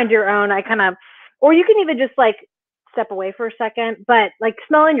 you'll find your own. Or you can even just like step away for a second, but like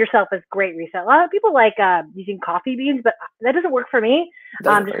smelling yourself is great reset. A lot of people like using coffee beans, but that doesn't work for me.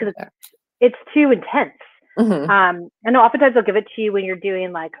 Just because it's too intense. I know oftentimes they'll give it to you when you're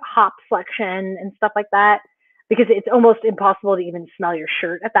doing like hop selection and stuff like that, because it's almost impossible to even smell your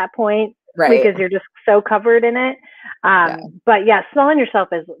shirt at that point, right? Because you're just so covered in it. But yeah, smelling yourself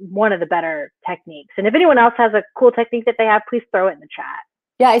is one of the better techniques. And if anyone else has a cool technique that they have, please throw it in the chat.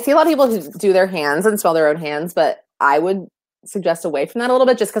 Yeah, I see a lot of people who do their hands and smell their own hands, but I would suggest away from that a little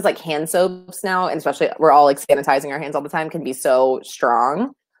bit, just because like hand soaps now, and especially we're all like sanitizing our hands all the time, can be so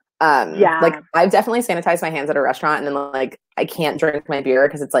strong. Like I've definitely sanitized my hands at a restaurant, and then like I can't drink my beer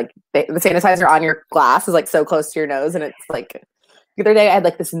because it's like the sanitizer on your glass is like so close to your nose, and it's like the other day I had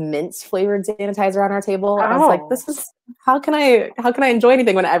like this mint flavored sanitizer on our table. I was like, this is how can I enjoy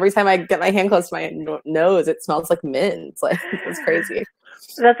anything when every time I get my hand close to my nose it smells like mint? Like it's crazy.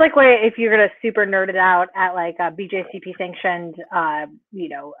 That's like why if you're gonna super nerd it out at like a BJCP sanctioned,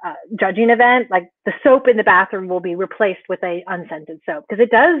 judging event, like the soap in the bathroom will be replaced with a unscented soap, because it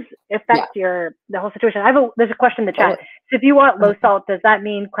does affect the whole situation. There's a question in the chat. So if you want low salt, does that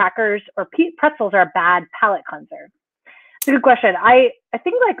mean crackers or pretzels are a bad palate cleanser? It's a good question. I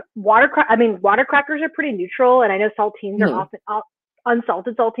think like water crackers are pretty neutral, and I know saltines are often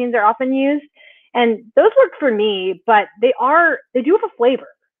unsalted saltines are often used. And those work for me, but they do have a flavor.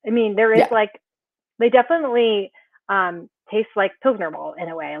 I mean, there is like, they definitely taste like Pilsner Malt in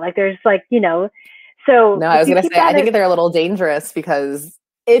a way. Like there's like, so. No, I was going to say, I think they're a little dangerous, because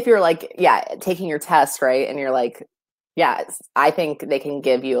if you're like, taking your test, right, and you're like, I think they can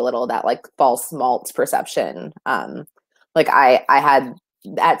give you a little that like false malt perception. Like I had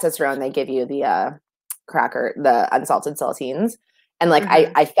at Cicerone, they give you the the unsalted saltines. And like,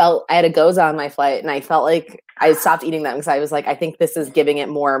 I felt I had a Goza on my flight, and I felt like I stopped eating them because I was like, I think this is giving it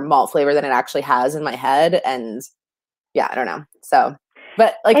more malt flavor than it actually has in my head. And I don't know. So,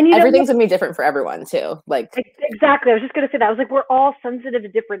 but like everything's gonna be different for everyone too. Like exactly. I was just gonna say that. I was like, we're all sensitive to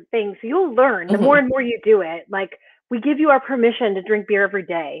different things. So you'll learn the more and more you do it. Like we give you our permission to drink beer every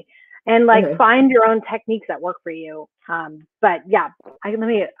day, and like find your own techniques that work for you. But I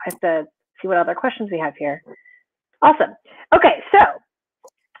have to see what other questions we have here. Awesome. Okay, so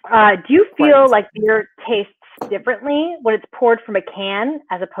do you feel like beer tastes differently when it's poured from a can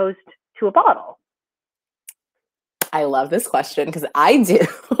as opposed to a bottle? I love this question because I do.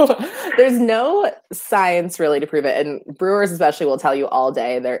 There's no science really to prove it, and brewers especially will tell you all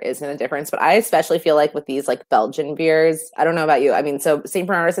day there isn't a difference. But I especially feel like with these like Belgian beers, I don't know about you. I mean, so St.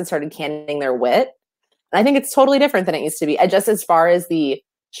 Bernardus had started canning their wit, and I think it's totally different than it used to be. Just as far as the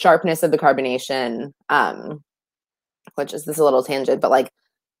sharpness of the carbonation, which is this a little tangent, but like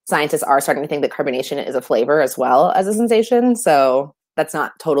scientists are starting to think that carbonation is a flavor as well as a sensation. So that's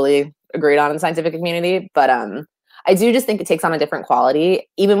not totally agreed on in the scientific community, but I do just think it takes on a different quality.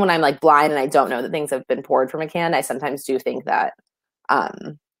 Even when I'm like blind and I don't know that things have been poured from a can, I sometimes do think that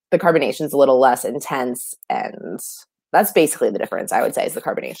the carbonation is a little less intense, and that's basically the difference, I would say, is the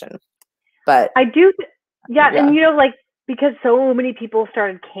carbonation. But I do, yeah, and you know, like, because so many people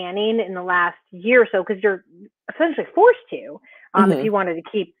started canning in the last year or so, because you're essentially forced to, if you wanted to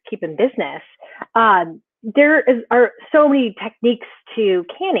keep in business. Are so many techniques to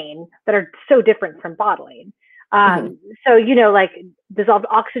canning that are so different from bottling. So, you know, like dissolved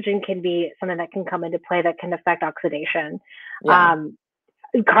oxygen can be something that can come into play that can affect oxidation.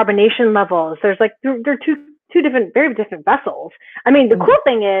 Carbonation levels, there's like, they're two different, very different vessels. I mean, the cool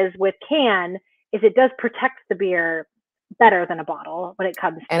thing is with can is it does protect the beer better than a bottle when it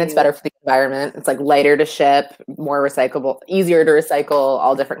comes to, and it's better for the environment. It's like lighter to ship, more recyclable, easier to recycle,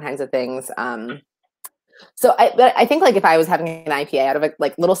 all different kinds of things. So I think like if I was having an IPA out of it,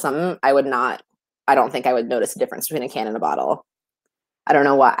 like little something, I don't think I would notice a difference between a can and a bottle. I don't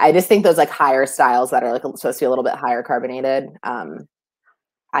know why. I just think those like higher styles that are like supposed to be a little bit higher carbonated.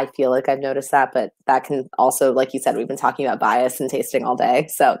 I feel like I've noticed that, but that can also, like you said, we've been talking about bias and tasting all day.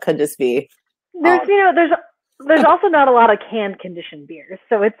 So it could just be. There's also not a lot of canned conditioned beers.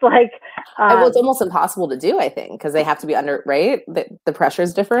 So it's like. Well, it's almost impossible to do, I think, because they have to be right? The pressure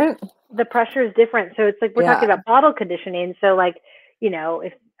is different. The pressure is different. So it's like we're talking about bottle conditioning. So like, you know,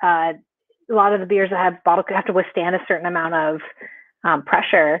 if a lot of the beers that have bottle have to withstand a certain amount of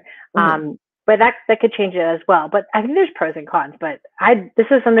pressure. But that could change it as well. But I think there's pros and cons. But this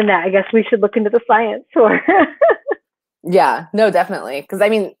is something that I guess we should look into the science for. Yeah, no, definitely. Because I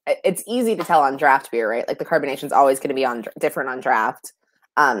mean, it's easy to tell on draft beer, right? Like the carbonation is always going to be different on draft.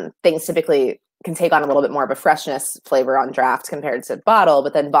 Things typically can take on a little bit more of a freshness flavor on draft compared to bottle,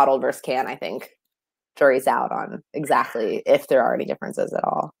 but then bottle versus can, I think, jury's out on exactly if there are any differences at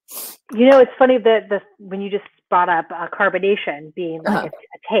all. You know, it's funny that when you just brought up carbonation being like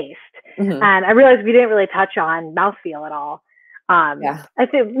a taste, and I realized we didn't really touch on mouthfeel at all. I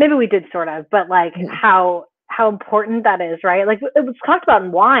think maybe we did sort of, but like how important that is, right? Like it was talked about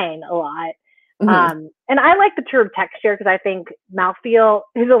in wine a lot. And I like the term texture because I think mouthfeel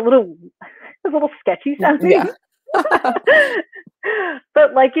is a little sketchy sounding. Yeah.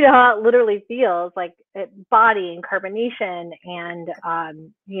 But like, you know, how it literally feels like body and carbonation and,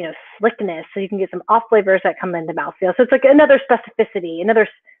 you know, slickness. So you can get some off flavors that come into mouthfeel. So it's like another specificity, another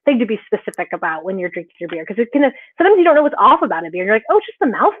thing to be specific about when you're drinking your beer. Because sometimes you don't know what's off about a beer. You're like, oh, it's just the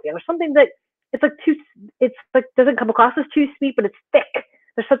mouthfeel or something that it's like doesn't come across as too sweet, but it's thick.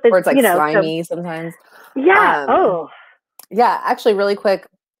 There's something, or it's like, you know, slimy sometimes. Yeah. Yeah, actually really quick,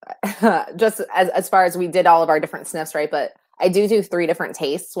 just as far as we did all of our different sniffs, right? But I do 3 different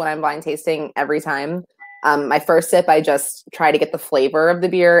tastes when I'm blind tasting every time. My first sip, I just try to get the flavor of the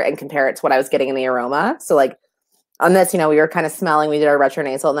beer and compare it to what I was getting in the aroma. So like on this, you know, we were kind of smelling, we did our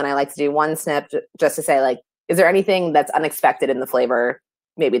retronasal, and then I like to do one sniff just to say like, is there anything that's unexpected in the flavor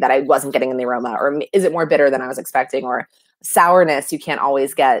maybe that I wasn't getting in the aroma, or is it more bitter than I was expecting, or sourness you can't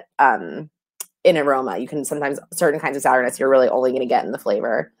always get in aroma. You can sometimes, certain kinds of sourness you're really only going to get in the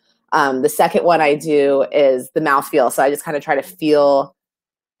flavor. The second one I do is the mouthfeel. So I just kind of try to feel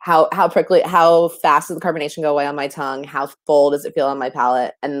how prickly, how fast does the carbonation go away on my tongue? How full does it feel on my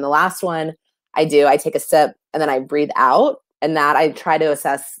palate? And the last one I take a sip and then I breathe out, and that I try to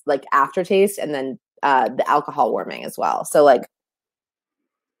assess like aftertaste and then the alcohol warming as well. So like,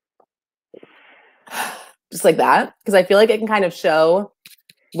 just like that, because I feel like it can kind of show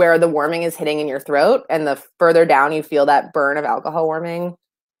where the warming is hitting in your throat, and the further down you feel that burn of alcohol warming,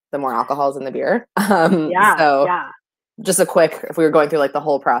 the more alcohol is in the beer. Just a quick, if we were going through like the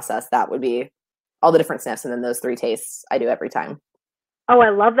whole process, that would be all the different sniffs, and then those 3 tastes I do every time. Oh, I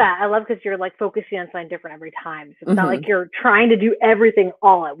love that. I love because you're like focusing on something different every time. So it's not like you're trying to do everything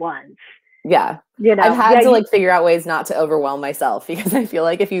all at once. Yeah. You know, I've had to like figure out ways not to overwhelm myself, because I feel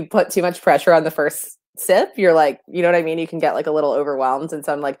like if you put too much pressure on the first sip, you're like, you know what I mean? You can get like a little overwhelmed. And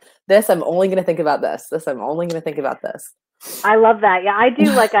so I'm like, I'm only going to think about this. I'm only going to think about this. I love that. Yeah, I do.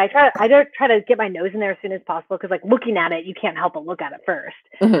 Like I don't try to get my nose in there as soon as possible, because like looking at it, you can't help but look at it first.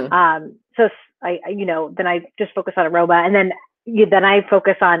 So I you know, then I just focus on aroma, and then I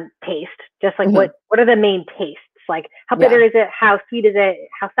focus on taste. Just like what are the main tastes? Like how bitter is it? How sweet is it?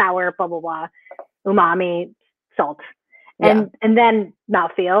 How sour? Blah blah blah. Umami, salt, and then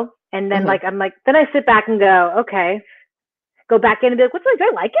mouthfeel, and then like then I sit back and go, okay, go back in and be like, do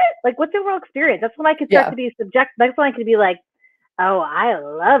I like it? Like, what's the overall experience? That's when I can start to be subjective. That's when I can be like, oh, I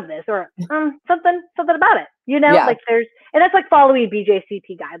love this, or something about it, Yeah. like and that's like following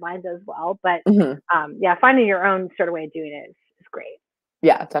BJCP guidelines as well. But yeah, finding your own sort of way of doing it is great.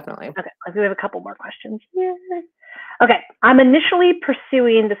 Yeah, definitely. Okay, we have a couple more questions here. Okay, I'm initially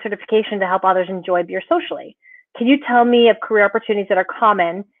pursuing the certification to help others enjoy beer socially. Can you tell me of career opportunities that are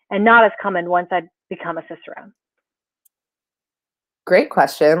common and not as common once I become a Cicerone? Great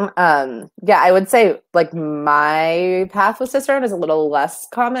question. Yeah, I would say like my path with Cicerone is a little less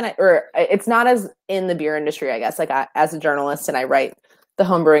common, or it's not as in the beer industry, I guess. Like as a journalist, and I write the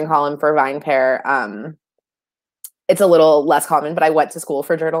homebrewing column for VinePair. It's a little less common, but I went to school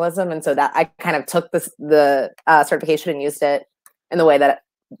for journalism, and so that I kind of took the certification and used it in the way that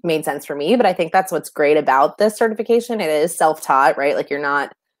made sense for me. But I think that's what's great about this certification. It is self-taught, right? Like you're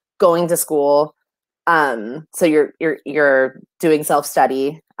not going to school. So you're doing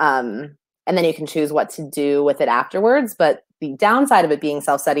self-study, and then you can choose what to do with it afterwards. But the downside of it being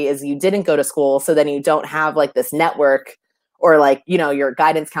self-study is you didn't go to school, so then you don't have like this network or like, your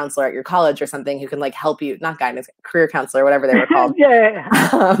guidance counselor at your college or something who can like help you, not guidance, career counselor, whatever they were called,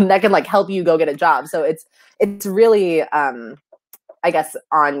 that can like help you go get a job. So it's really, I guess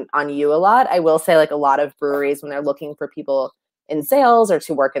on you a lot. I will say like a lot of breweries, when they're looking for people in sales or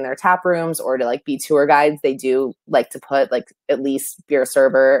to work in their tap rooms or to like be tour guides, they do like to put like at least beer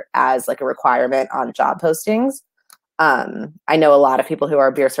server as like a requirement on job postings. I know a lot of people who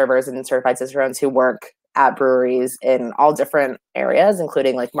are beer servers and certified cicerones who work at breweries in all different areas,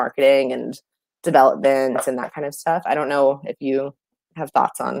 including like marketing and development and that kind of stuff. I don't know if you have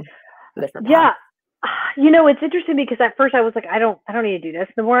thoughts on the different paths. It's interesting because at first I was like, I don't need to do this.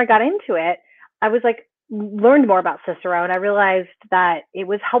 The more I got into it, I was like, learned more about Cicerone. I realized that it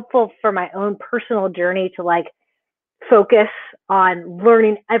was helpful for my own personal journey to like focus on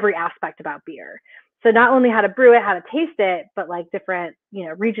learning every aspect about beer. So not only how to brew it, how to taste it, but like different,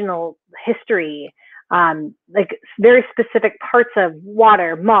 regional history, like very specific parts of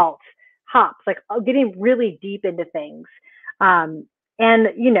water, malt, hops, like getting really deep into things. And,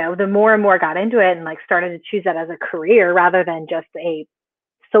 the more and more I got into it and like started to choose that as a career rather than just a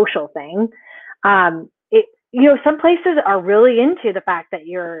social thing, some places are really into the fact that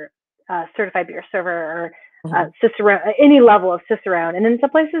you're a certified beer server or Cicerone, any level of Cicerone. And then some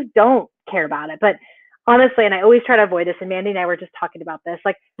places don't care about it. But honestly, and I always try to avoid this, and Mandy and I were just talking about this,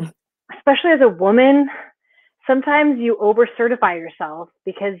 like, especially as a woman, sometimes you over certify yourself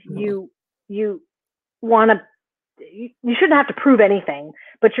because you want to, you shouldn't have to prove anything,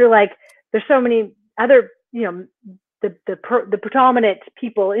 but you're like, there's so many other, the predominant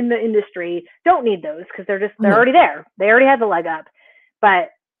people in the industry don't need those because they're already there. They already had the leg up. But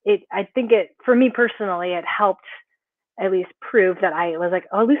I think for me personally, it helped at least prove that I was like,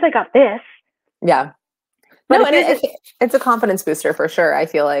 oh, at least I got this. Yeah. But no, and it's a confidence booster for sure. I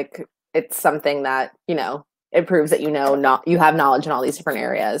feel like it's something that, it proves that you have knowledge in all these different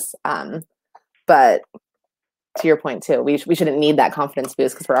areas. But to your point too, we shouldn't need that confidence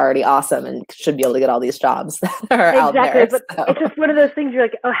boost because we're already awesome and should be able to get all these jobs that are out there. But it's just one of those things you're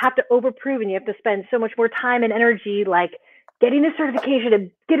like, have to overprove, and you have to spend so much more time and energy like getting this certification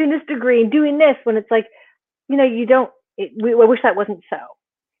and getting this degree and doing this when it's like, you don't. I wish that wasn't so.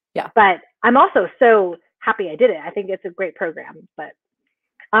 Yeah. But I'm also so happy I did it. I think it's a great program. But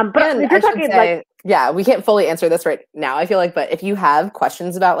if you're talking say, we can't fully answer this right now, I feel like, but if you have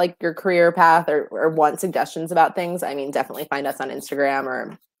questions about like your career path or want suggestions about things, I mean, definitely find us on Instagram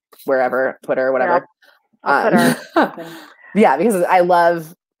or wherever, Twitter, or whatever. Yeah, because I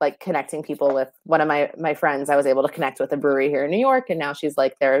love like connecting people with one of my friends. I was able to connect with a brewery here in New York, and now she's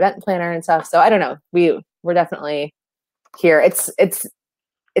like their event planner and stuff. So I don't know. We're definitely here. It's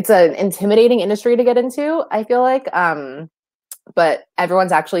an intimidating industry to get into, I feel like. But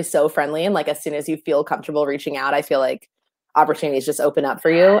everyone's actually so friendly. And like, as soon as you feel comfortable reaching out, I feel like opportunities just open up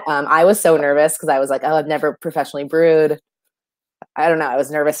for you. I was so nervous because I was like, oh, I've never professionally brewed. I don't know. I was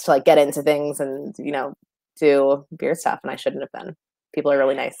nervous to like get into things and, do beer stuff, and I shouldn't have been. People are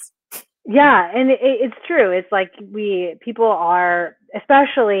really nice. Yeah. And it's true. It's like people are,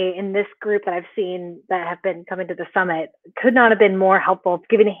 especially in this group that I've seen that have been coming to the summit, could not have been more helpful,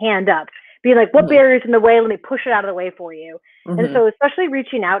 giving a hand up, being like, what barrier's in the way? Let me push it out of the way for you. And so especially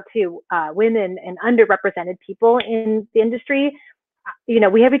reaching out to women and underrepresented people in the industry,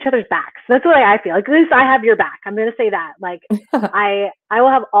 we have each other's backs. That's the way I feel. Like, at least I have your back. I'm going to say that. Like, I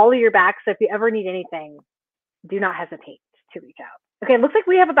will have all of your back. So if you ever need anything, do not hesitate to reach out. Okay. It looks like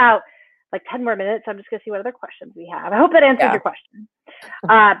we have about like 10 more minutes. I'm just going to see what other questions we have. I hope that answered your question.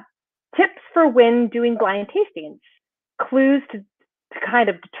 Tips for when doing blind tastings, clues to kind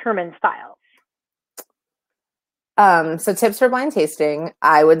of determine styles. So tips for blind tasting,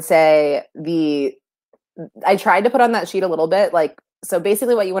 I would say I tried to put on that sheet a little bit, like, so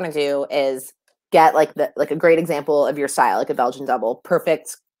basically what you want to do is get like a great example of your style, like a Belgian double,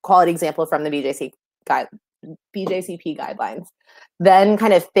 perfect quality example from the BJCP guidelines. Then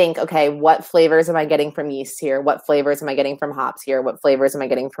kind of think, okay, what flavors am I getting from yeast here? What flavors am I getting from hops here? What flavors am I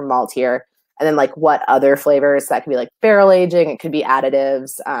getting from malt here? And then like what other flavors, that could be like barrel aging, it could be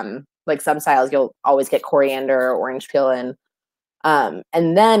additives. Like some styles you'll always get coriander or orange peel in. And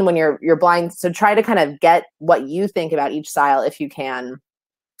then when you're blind, so try to kind of get what you think about each style if you can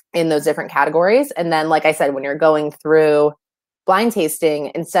in those different categories. And then, like I said, when you're going through blind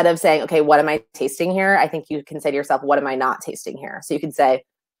tasting, instead of saying, okay, what am I tasting here? I think you can say to yourself, what am I not tasting here? So you can say,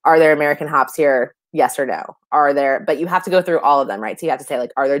 are there American hops here? Yes or no? Are there, but you have to go through all of them, right? So you have to say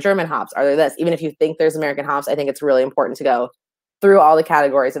like, are there German hops? Are there this? Even if you think there's American hops, I think it's really important to go through all the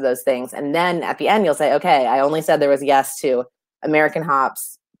categories of those things. And then at the end, you'll say, okay, I only said there was yes to American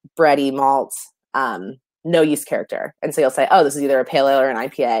hops, bready malts, no yeast character. And so you'll say, oh, this is either a pale ale or an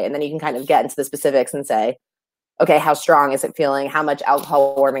IPA. And then you can kind of get into the specifics and say, okay, how strong is it feeling? How much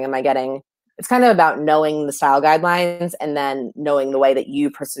alcohol warming am I getting? It's kind of about knowing the style guidelines and then knowing the way that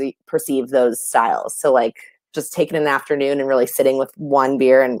you perceive those styles. So like just taking an afternoon and really sitting with one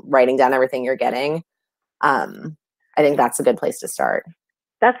beer and writing down everything you're getting. I think that's a good place to start.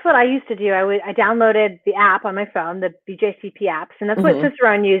 That's what I used to do. I downloaded the app on my phone, the BJCP apps, and that's what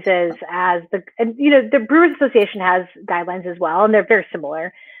Cicerone uses as the Brewers Association has guidelines as well, and they're very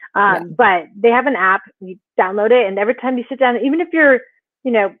similar. But they have an app, you download it, and every time you sit down, even if you're,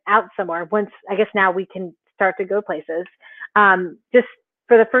 out somewhere, once, I guess now we can start to go places, just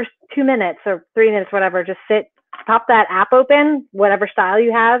for the first 2 minutes or 3 minutes, whatever, just sit, pop that app open, whatever style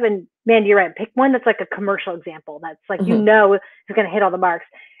you have, and man, you're right, pick one that's like a commercial example that's like, is going to hit all the marks,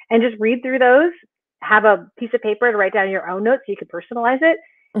 and just read through those, have a piece of paper to write down your own notes so you can personalize it,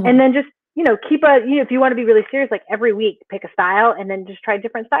 and then just, keep if you want to be really serious, like every week, pick a style and then just try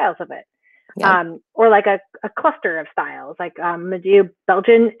different styles of it. Or like a cluster of styles, like I'm going to do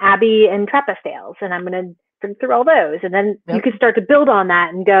Belgian, Abbey, and Trappist ales, and I'm going to drink through all those. And then you can start to build on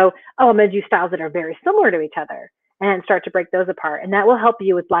that and go, oh, I'm going to do styles that are very similar to each other, and then start to break those apart. And that will help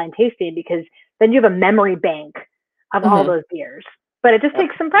you with blind tasting, because then you have a memory bank of all those beers. But it just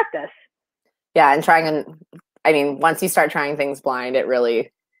takes some practice. Yeah, and once you start trying things blind, it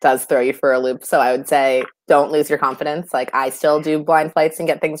really does throw you for a loop. So I would say don't lose your confidence. Like I still do blind flights and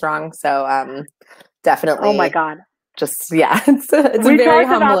get things wrong. So definitely. Oh my God. Just, it's very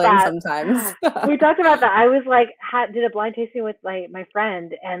humbling sometimes. We talked about that. I was like, did a blind tasting with my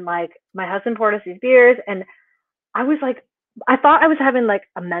friend, and like my husband poured us these beers, and I was like, I thought I was having like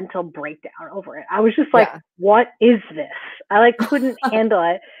a mental breakdown over it. I was just like, what is this? I couldn't handle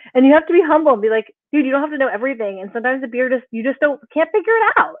it. And you have to be humble and be like, dude, you don't have to know everything. And sometimes the beer you just can't figure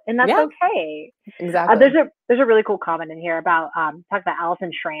it out. And that's okay. Exactly. There's a really cool comment in here about, talk about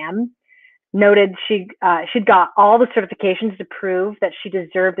Alison Schramm. Noted she'd got all the certifications to prove that she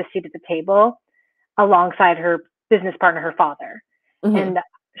deserved a seat at the table alongside her business partner, her father. And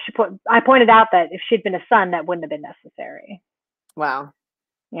I pointed out that if she'd been a son, that wouldn't have been necessary. Wow.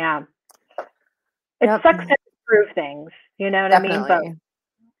 Yeah. It sucks to prove things, you know what Definitely. I mean?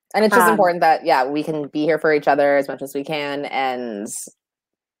 But, and it's just important that, we can be here for each other as much as we can, and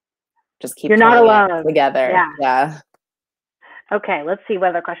just keep you're not alone together. Yeah. Okay, let's see what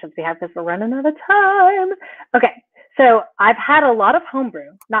other questions we have, because we're running out of time. Okay, so I've had a lot of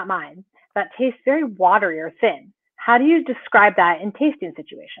homebrew, not mine, that tastes very watery or thin. How do you describe that in tasting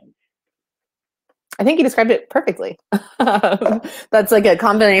situations? I think you described it perfectly. That's like a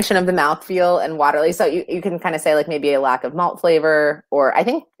combination of the mouthfeel and watery. So you can kind of say like maybe a lack of malt flavor, or I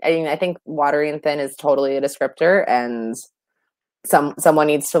think watery and thin is totally a descriptor, and someone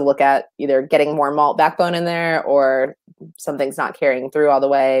needs to look at either getting more malt backbone in there, or something's not carrying through all the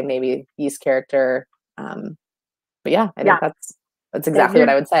way, maybe yeast character. But I think that's exactly what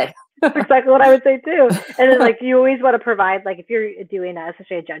I would say. That's exactly what I would say too. And then you always want to provide, if you're doing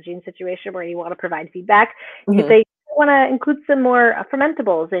especially a judging situation where you want to provide feedback, you say you want to include some more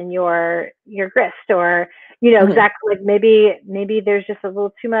fermentables in your grist, or exactly, maybe there's just a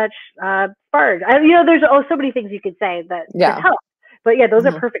little too much sparge. There's so many things you could say that help. But those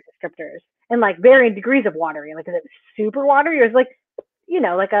are perfect descriptors, and varying degrees of watery. Is it super watery, or is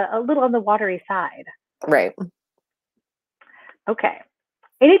a little on the watery side? Right. Okay.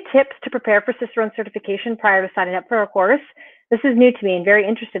 Any tips to prepare for Cicerone certification prior to signing up for a course? This is new to me and very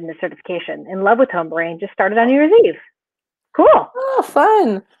interested in the certification. In love with homebrewing, just started on New Year's Eve. Cool. Oh,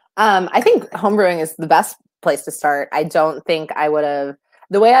 fun. I think homebrewing is the best place to start. I don't think I would have.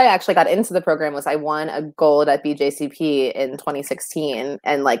 the way I actually got into the program was I won a gold at BJCP in 2016,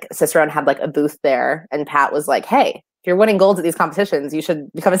 and like Cicerone had like a booth there, and Pat was like, "Hey, if you're winning golds at these competitions, you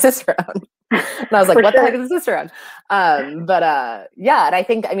should become a Cicerone." And I was like, "What the heck is a Cicerone?" Yeah, and I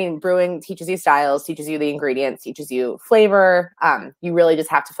think, I mean, brewing teaches you styles, teaches you the ingredients, teaches you flavor. You really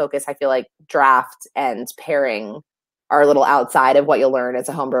just have to focus. I feel like draft and pairing are a little outside of what you'll learn as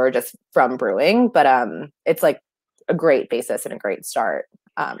a home brewer just from brewing, but it's like a great basis and a great start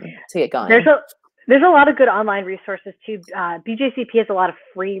to get going. There's a lot of good online resources too. BJCP has a lot of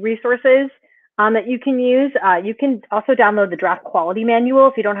free resources that you can use. You can also download the draft quality manual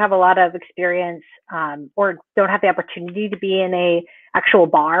if you don't have a lot of experience or don't have the opportunity to be in a actual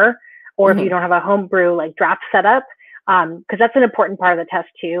bar, or if you don't have a homebrew like draft setup, because that's an important part of the test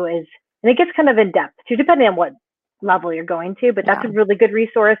too. And it gets kind of in depth too, depending on what level you're going to. But that's a really good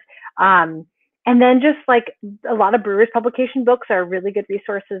resource. And then just like a lot of brewers publication books are really good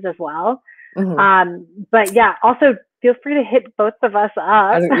resources as well. But yeah, also feel free to hit both of us up.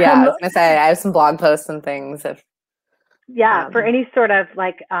 I was gonna say, I have some blog posts and things. For any sort of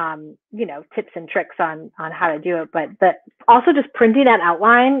like, tips and tricks on how to do it. But also just printing that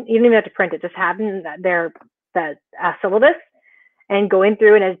outline, you don't even have to print it, just having the syllabus and going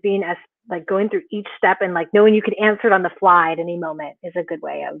through it as being as like going through each step and like knowing you could answer it on the fly at any moment is a good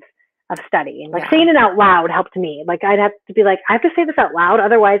way of studying. Like saying it out loud helped me. Like I'd have to be like, I have to say this out loud,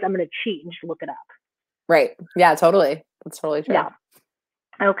 otherwise I'm going to cheat and just look it up. Right. Yeah, totally. That's totally true. Yeah.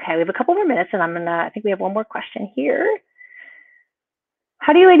 Okay. We have a couple more minutes and I think we have one more question here.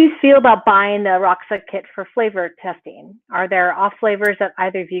 How do you ladies feel about buying the Aroxa kit for flavor testing? Are there off flavors that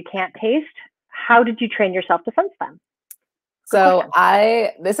either of you can't taste? How did you train yourself to sense them? So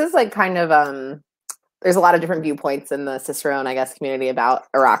this is like kind of, there's a lot of different viewpoints in the Cicerone, I guess, community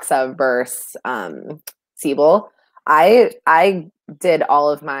about Aroxa versus Siebel. I did all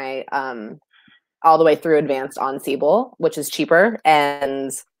of my, all the way through advanced on Siebel, which is cheaper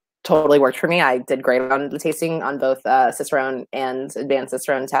and totally worked for me. I did great on the tasting on both Cicerone and advanced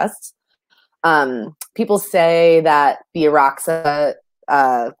Cicerone tests. People say that the Aroxa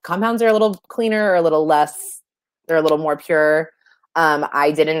compounds are a little cleaner or a little less, they're a little more pure.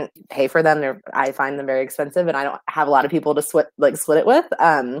 I didn't pay for them. I find them very expensive, and I don't have a lot of people to split it with.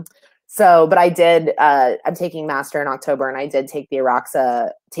 But I did. I'm taking master in October, and I did take the Aroxa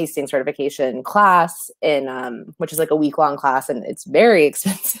tasting certification class which is like a week-long class, and it's very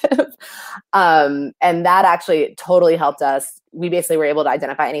expensive. And that actually totally helped us. We basically were able to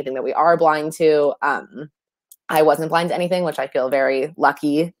identify anything that we are blind to. I wasn't blind to anything, which I feel very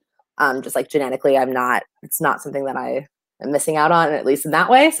lucky. Just like genetically, it's not something that I am missing out on, at least in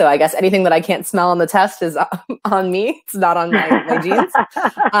that way. So I guess anything that I can't smell on the test is on me. It's not on my genes.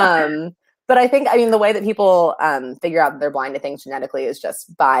 But I think, the way that people figure out that they're blind to things genetically is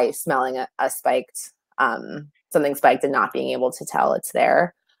just by smelling a spiked, something spiked and not being able to tell it's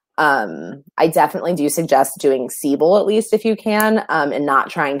there. I definitely do suggest doing Siebel, at least if you can, and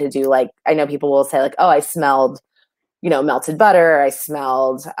not trying to do like, I know people will say like, oh, I smelled melted butter, I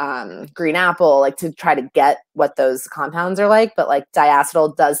smelled green apple, like to try to get what those compounds are like. But like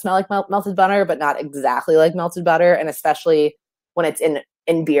diacetyl does smell like melted butter, but not exactly like melted butter. And especially when it's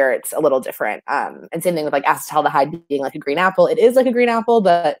in beer, it's a little different. And same thing with like acetaldehyde being like a green apple. It is like a green apple,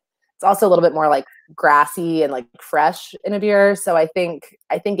 but it's also a little bit more like grassy and like fresh in a beer. So I think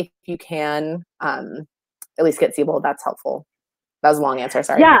if you can at least get Siebel, that's helpful. That was a long answer.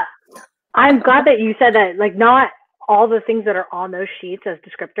 Sorry. Yeah. I'm glad that you said that. Like not all the things that are on those sheets as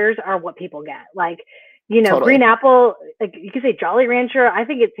descriptors are what people get. Like, totally. Green apple, like you could say Jolly Rancher. I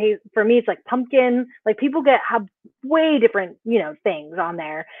think it tastes, for me, it's like pumpkin. Like people have way different, things on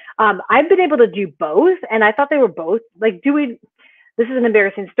there. I've been able to do both, and I thought they were both like this is an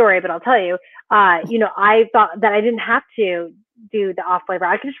embarrassing story, but I'll tell you, I thought that I didn't have to do the off flavor.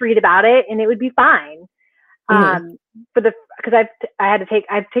 I could just read about it and it would be fine. Because I've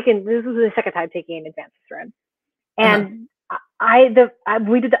taken, this was the second time taking advanced Cicerone. And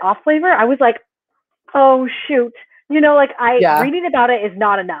we did the off flavor. I was like, oh shoot, reading about it is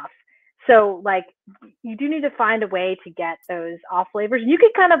not enough. So like, you do need to find a way to get those off flavors. You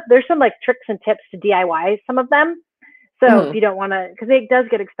can there's some like tricks and tips to DIY some of them. So if you don't want to, because it does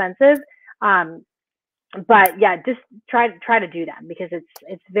get expensive. But yeah, just try to do them because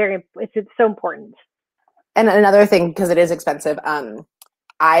it's so important. And another thing, because it is expensive,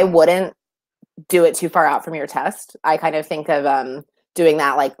 I wouldn't do it too far out from your test. I kind of think of doing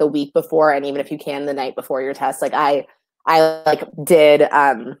that like the week before, and even if you can, the night before your test. Like I like did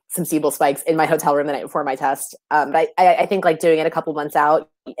some Siebel spikes in my hotel room the night before my test. But I think like doing it a couple months out,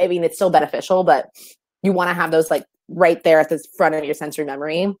 it's still beneficial, but you want to have those like right there at the front of your sensory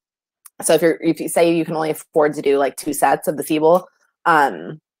memory. So if you say you can only afford to do like 2 sets of the Feeble,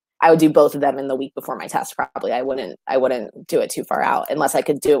 I would do both of them in the week before my test. Probably I wouldn't do it too far out unless I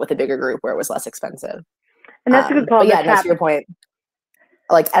could do it with a bigger group where it was less expensive. And that's a good point. But yeah, no, to your point,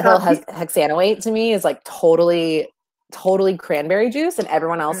 like ethyl hexanoate to me is like totally cranberry juice, and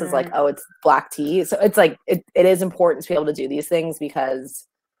everyone else is like, oh, it's black tea. So it's like it is important to be able to do these things because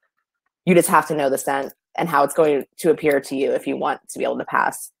you just have to know the scent and how it's going to appear to you if you want to be able to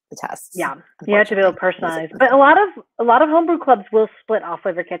pass the tests. Yeah, you have to be able to personalize. But a lot of homebrew clubs will split off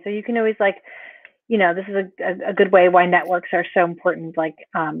flavor kits, so you can always like, you know, this is a good way why networks are so important. Like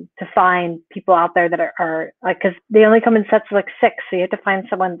to find people out there that are like, because they only come in sets of like 6, so you have to find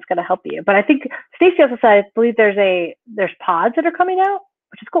someone that's going to help you. But I think Stacey also said, I believe there's pods that are coming out,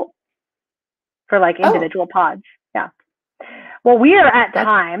 which is cool for like individual pods. Yeah. Well, we are at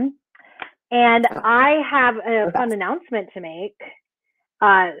time, and I have a fun announcement to make.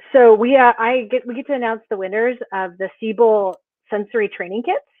 So we get to announce the winners of the Siebel sensory training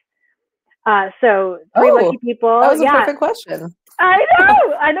kits. So 3 lucky people. That was a perfect question.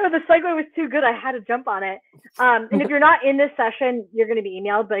 I know the segue was too good. I had to jump on it. And if you're not in this session, you're going to be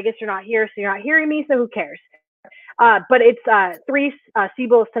emailed, but I guess you're not here, so you're not hearing me, so who cares? But it's 3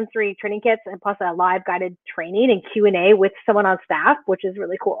 Siebel sensory training kits and plus a live guided training and Q&A with someone on staff, which is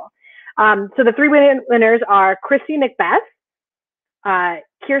really cool. So the 3 winners are Christy Macbeth,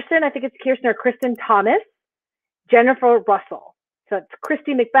 Kirsten, I think it's Kirsten or Kristen Thomas, Jennifer Russell. So it's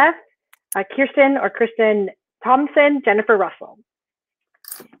Christy Macbeth, Kirsten or Kristen Thompson, Jennifer Russell.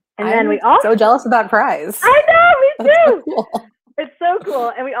 And then we also so jealous of that prize. I know, me too. So cool. It's so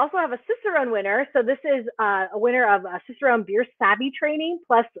cool. And we also have a Cicerone winner. So this is a winner of a Cicerone Beer Savvy training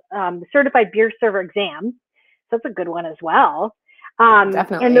plus Certified Beer Server exam. So that's a good one as well.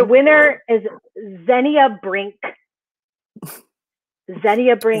 Definitely. And the winner is Xenia Brink.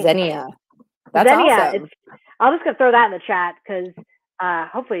 Xenia. That's Xenia. awesome. I'll just gonna throw that in the chat because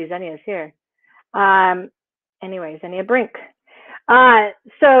hopefully Xenia is here. Anyway, Xenia Brink.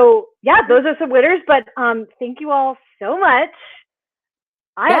 So yeah, those are some winners, but thank you all so much.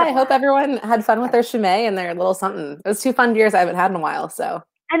 I hope everyone had fun with their Chimay and their little something. It was 2 fun beers I haven't had in a while, so.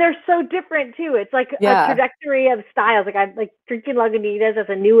 And they're so different too. It's like a trajectory of styles. Like I'm like drinking Lagunitas as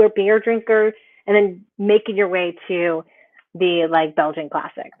a newer beer drinker, and then making your way to the like Belgian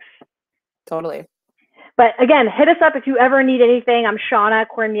classics. Totally. But again, hit us up if you ever need anything. I'm Shawna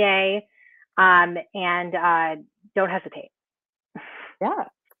Cormier, and don't hesitate. Yeah,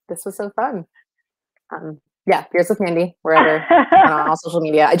 this was so fun. Yeah, Beers with Mandy, wherever on all social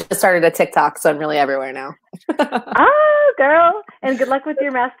media. I just started a TikTok, so I'm really everywhere now. Oh, girl. And good luck with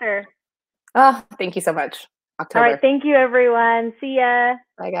your master. Oh, thank you so much. October. All right, thank you, everyone. See ya.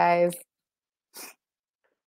 Bye, guys.